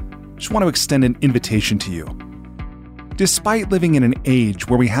off, I just want to extend an invitation to you. Despite living in an age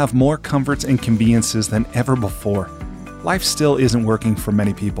where we have more comforts and conveniences than ever before, life still isn't working for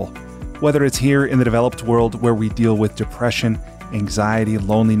many people. Whether it's here in the developed world where we deal with depression, anxiety,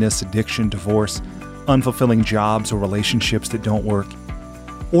 loneliness, addiction, divorce, unfulfilling jobs or relationships that don't work,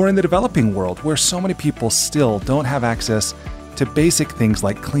 or in the developing world where so many people still don't have access to basic things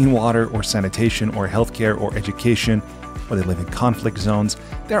like clean water or sanitation or healthcare or education, or they live in conflict zones,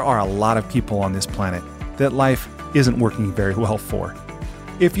 there are a lot of people on this planet that life isn't working very well for.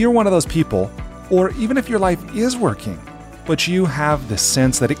 If you're one of those people, or even if your life is working, but you have the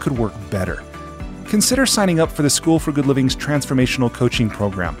sense that it could work better, consider signing up for the School for Good Living's transformational coaching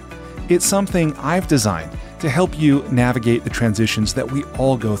program. It's something I've designed to help you navigate the transitions that we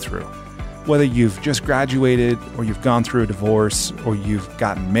all go through. Whether you've just graduated, or you've gone through a divorce, or you've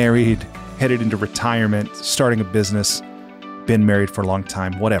gotten married, headed into retirement, starting a business, been married for a long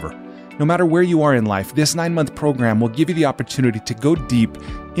time, whatever. No matter where you are in life, this 9-month program will give you the opportunity to go deep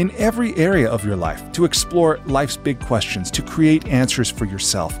in every area of your life, to explore life's big questions, to create answers for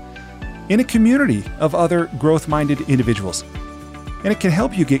yourself in a community of other growth-minded individuals. And it can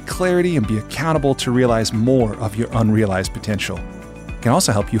help you get clarity and be accountable to realize more of your unrealized potential. It can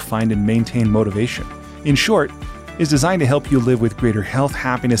also help you find and maintain motivation. In short, it's designed to help you live with greater health,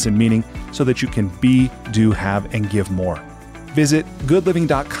 happiness, and meaning so that you can be, do, have, and give more. Visit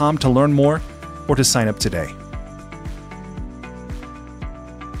goodliving.com to learn more or to sign up today.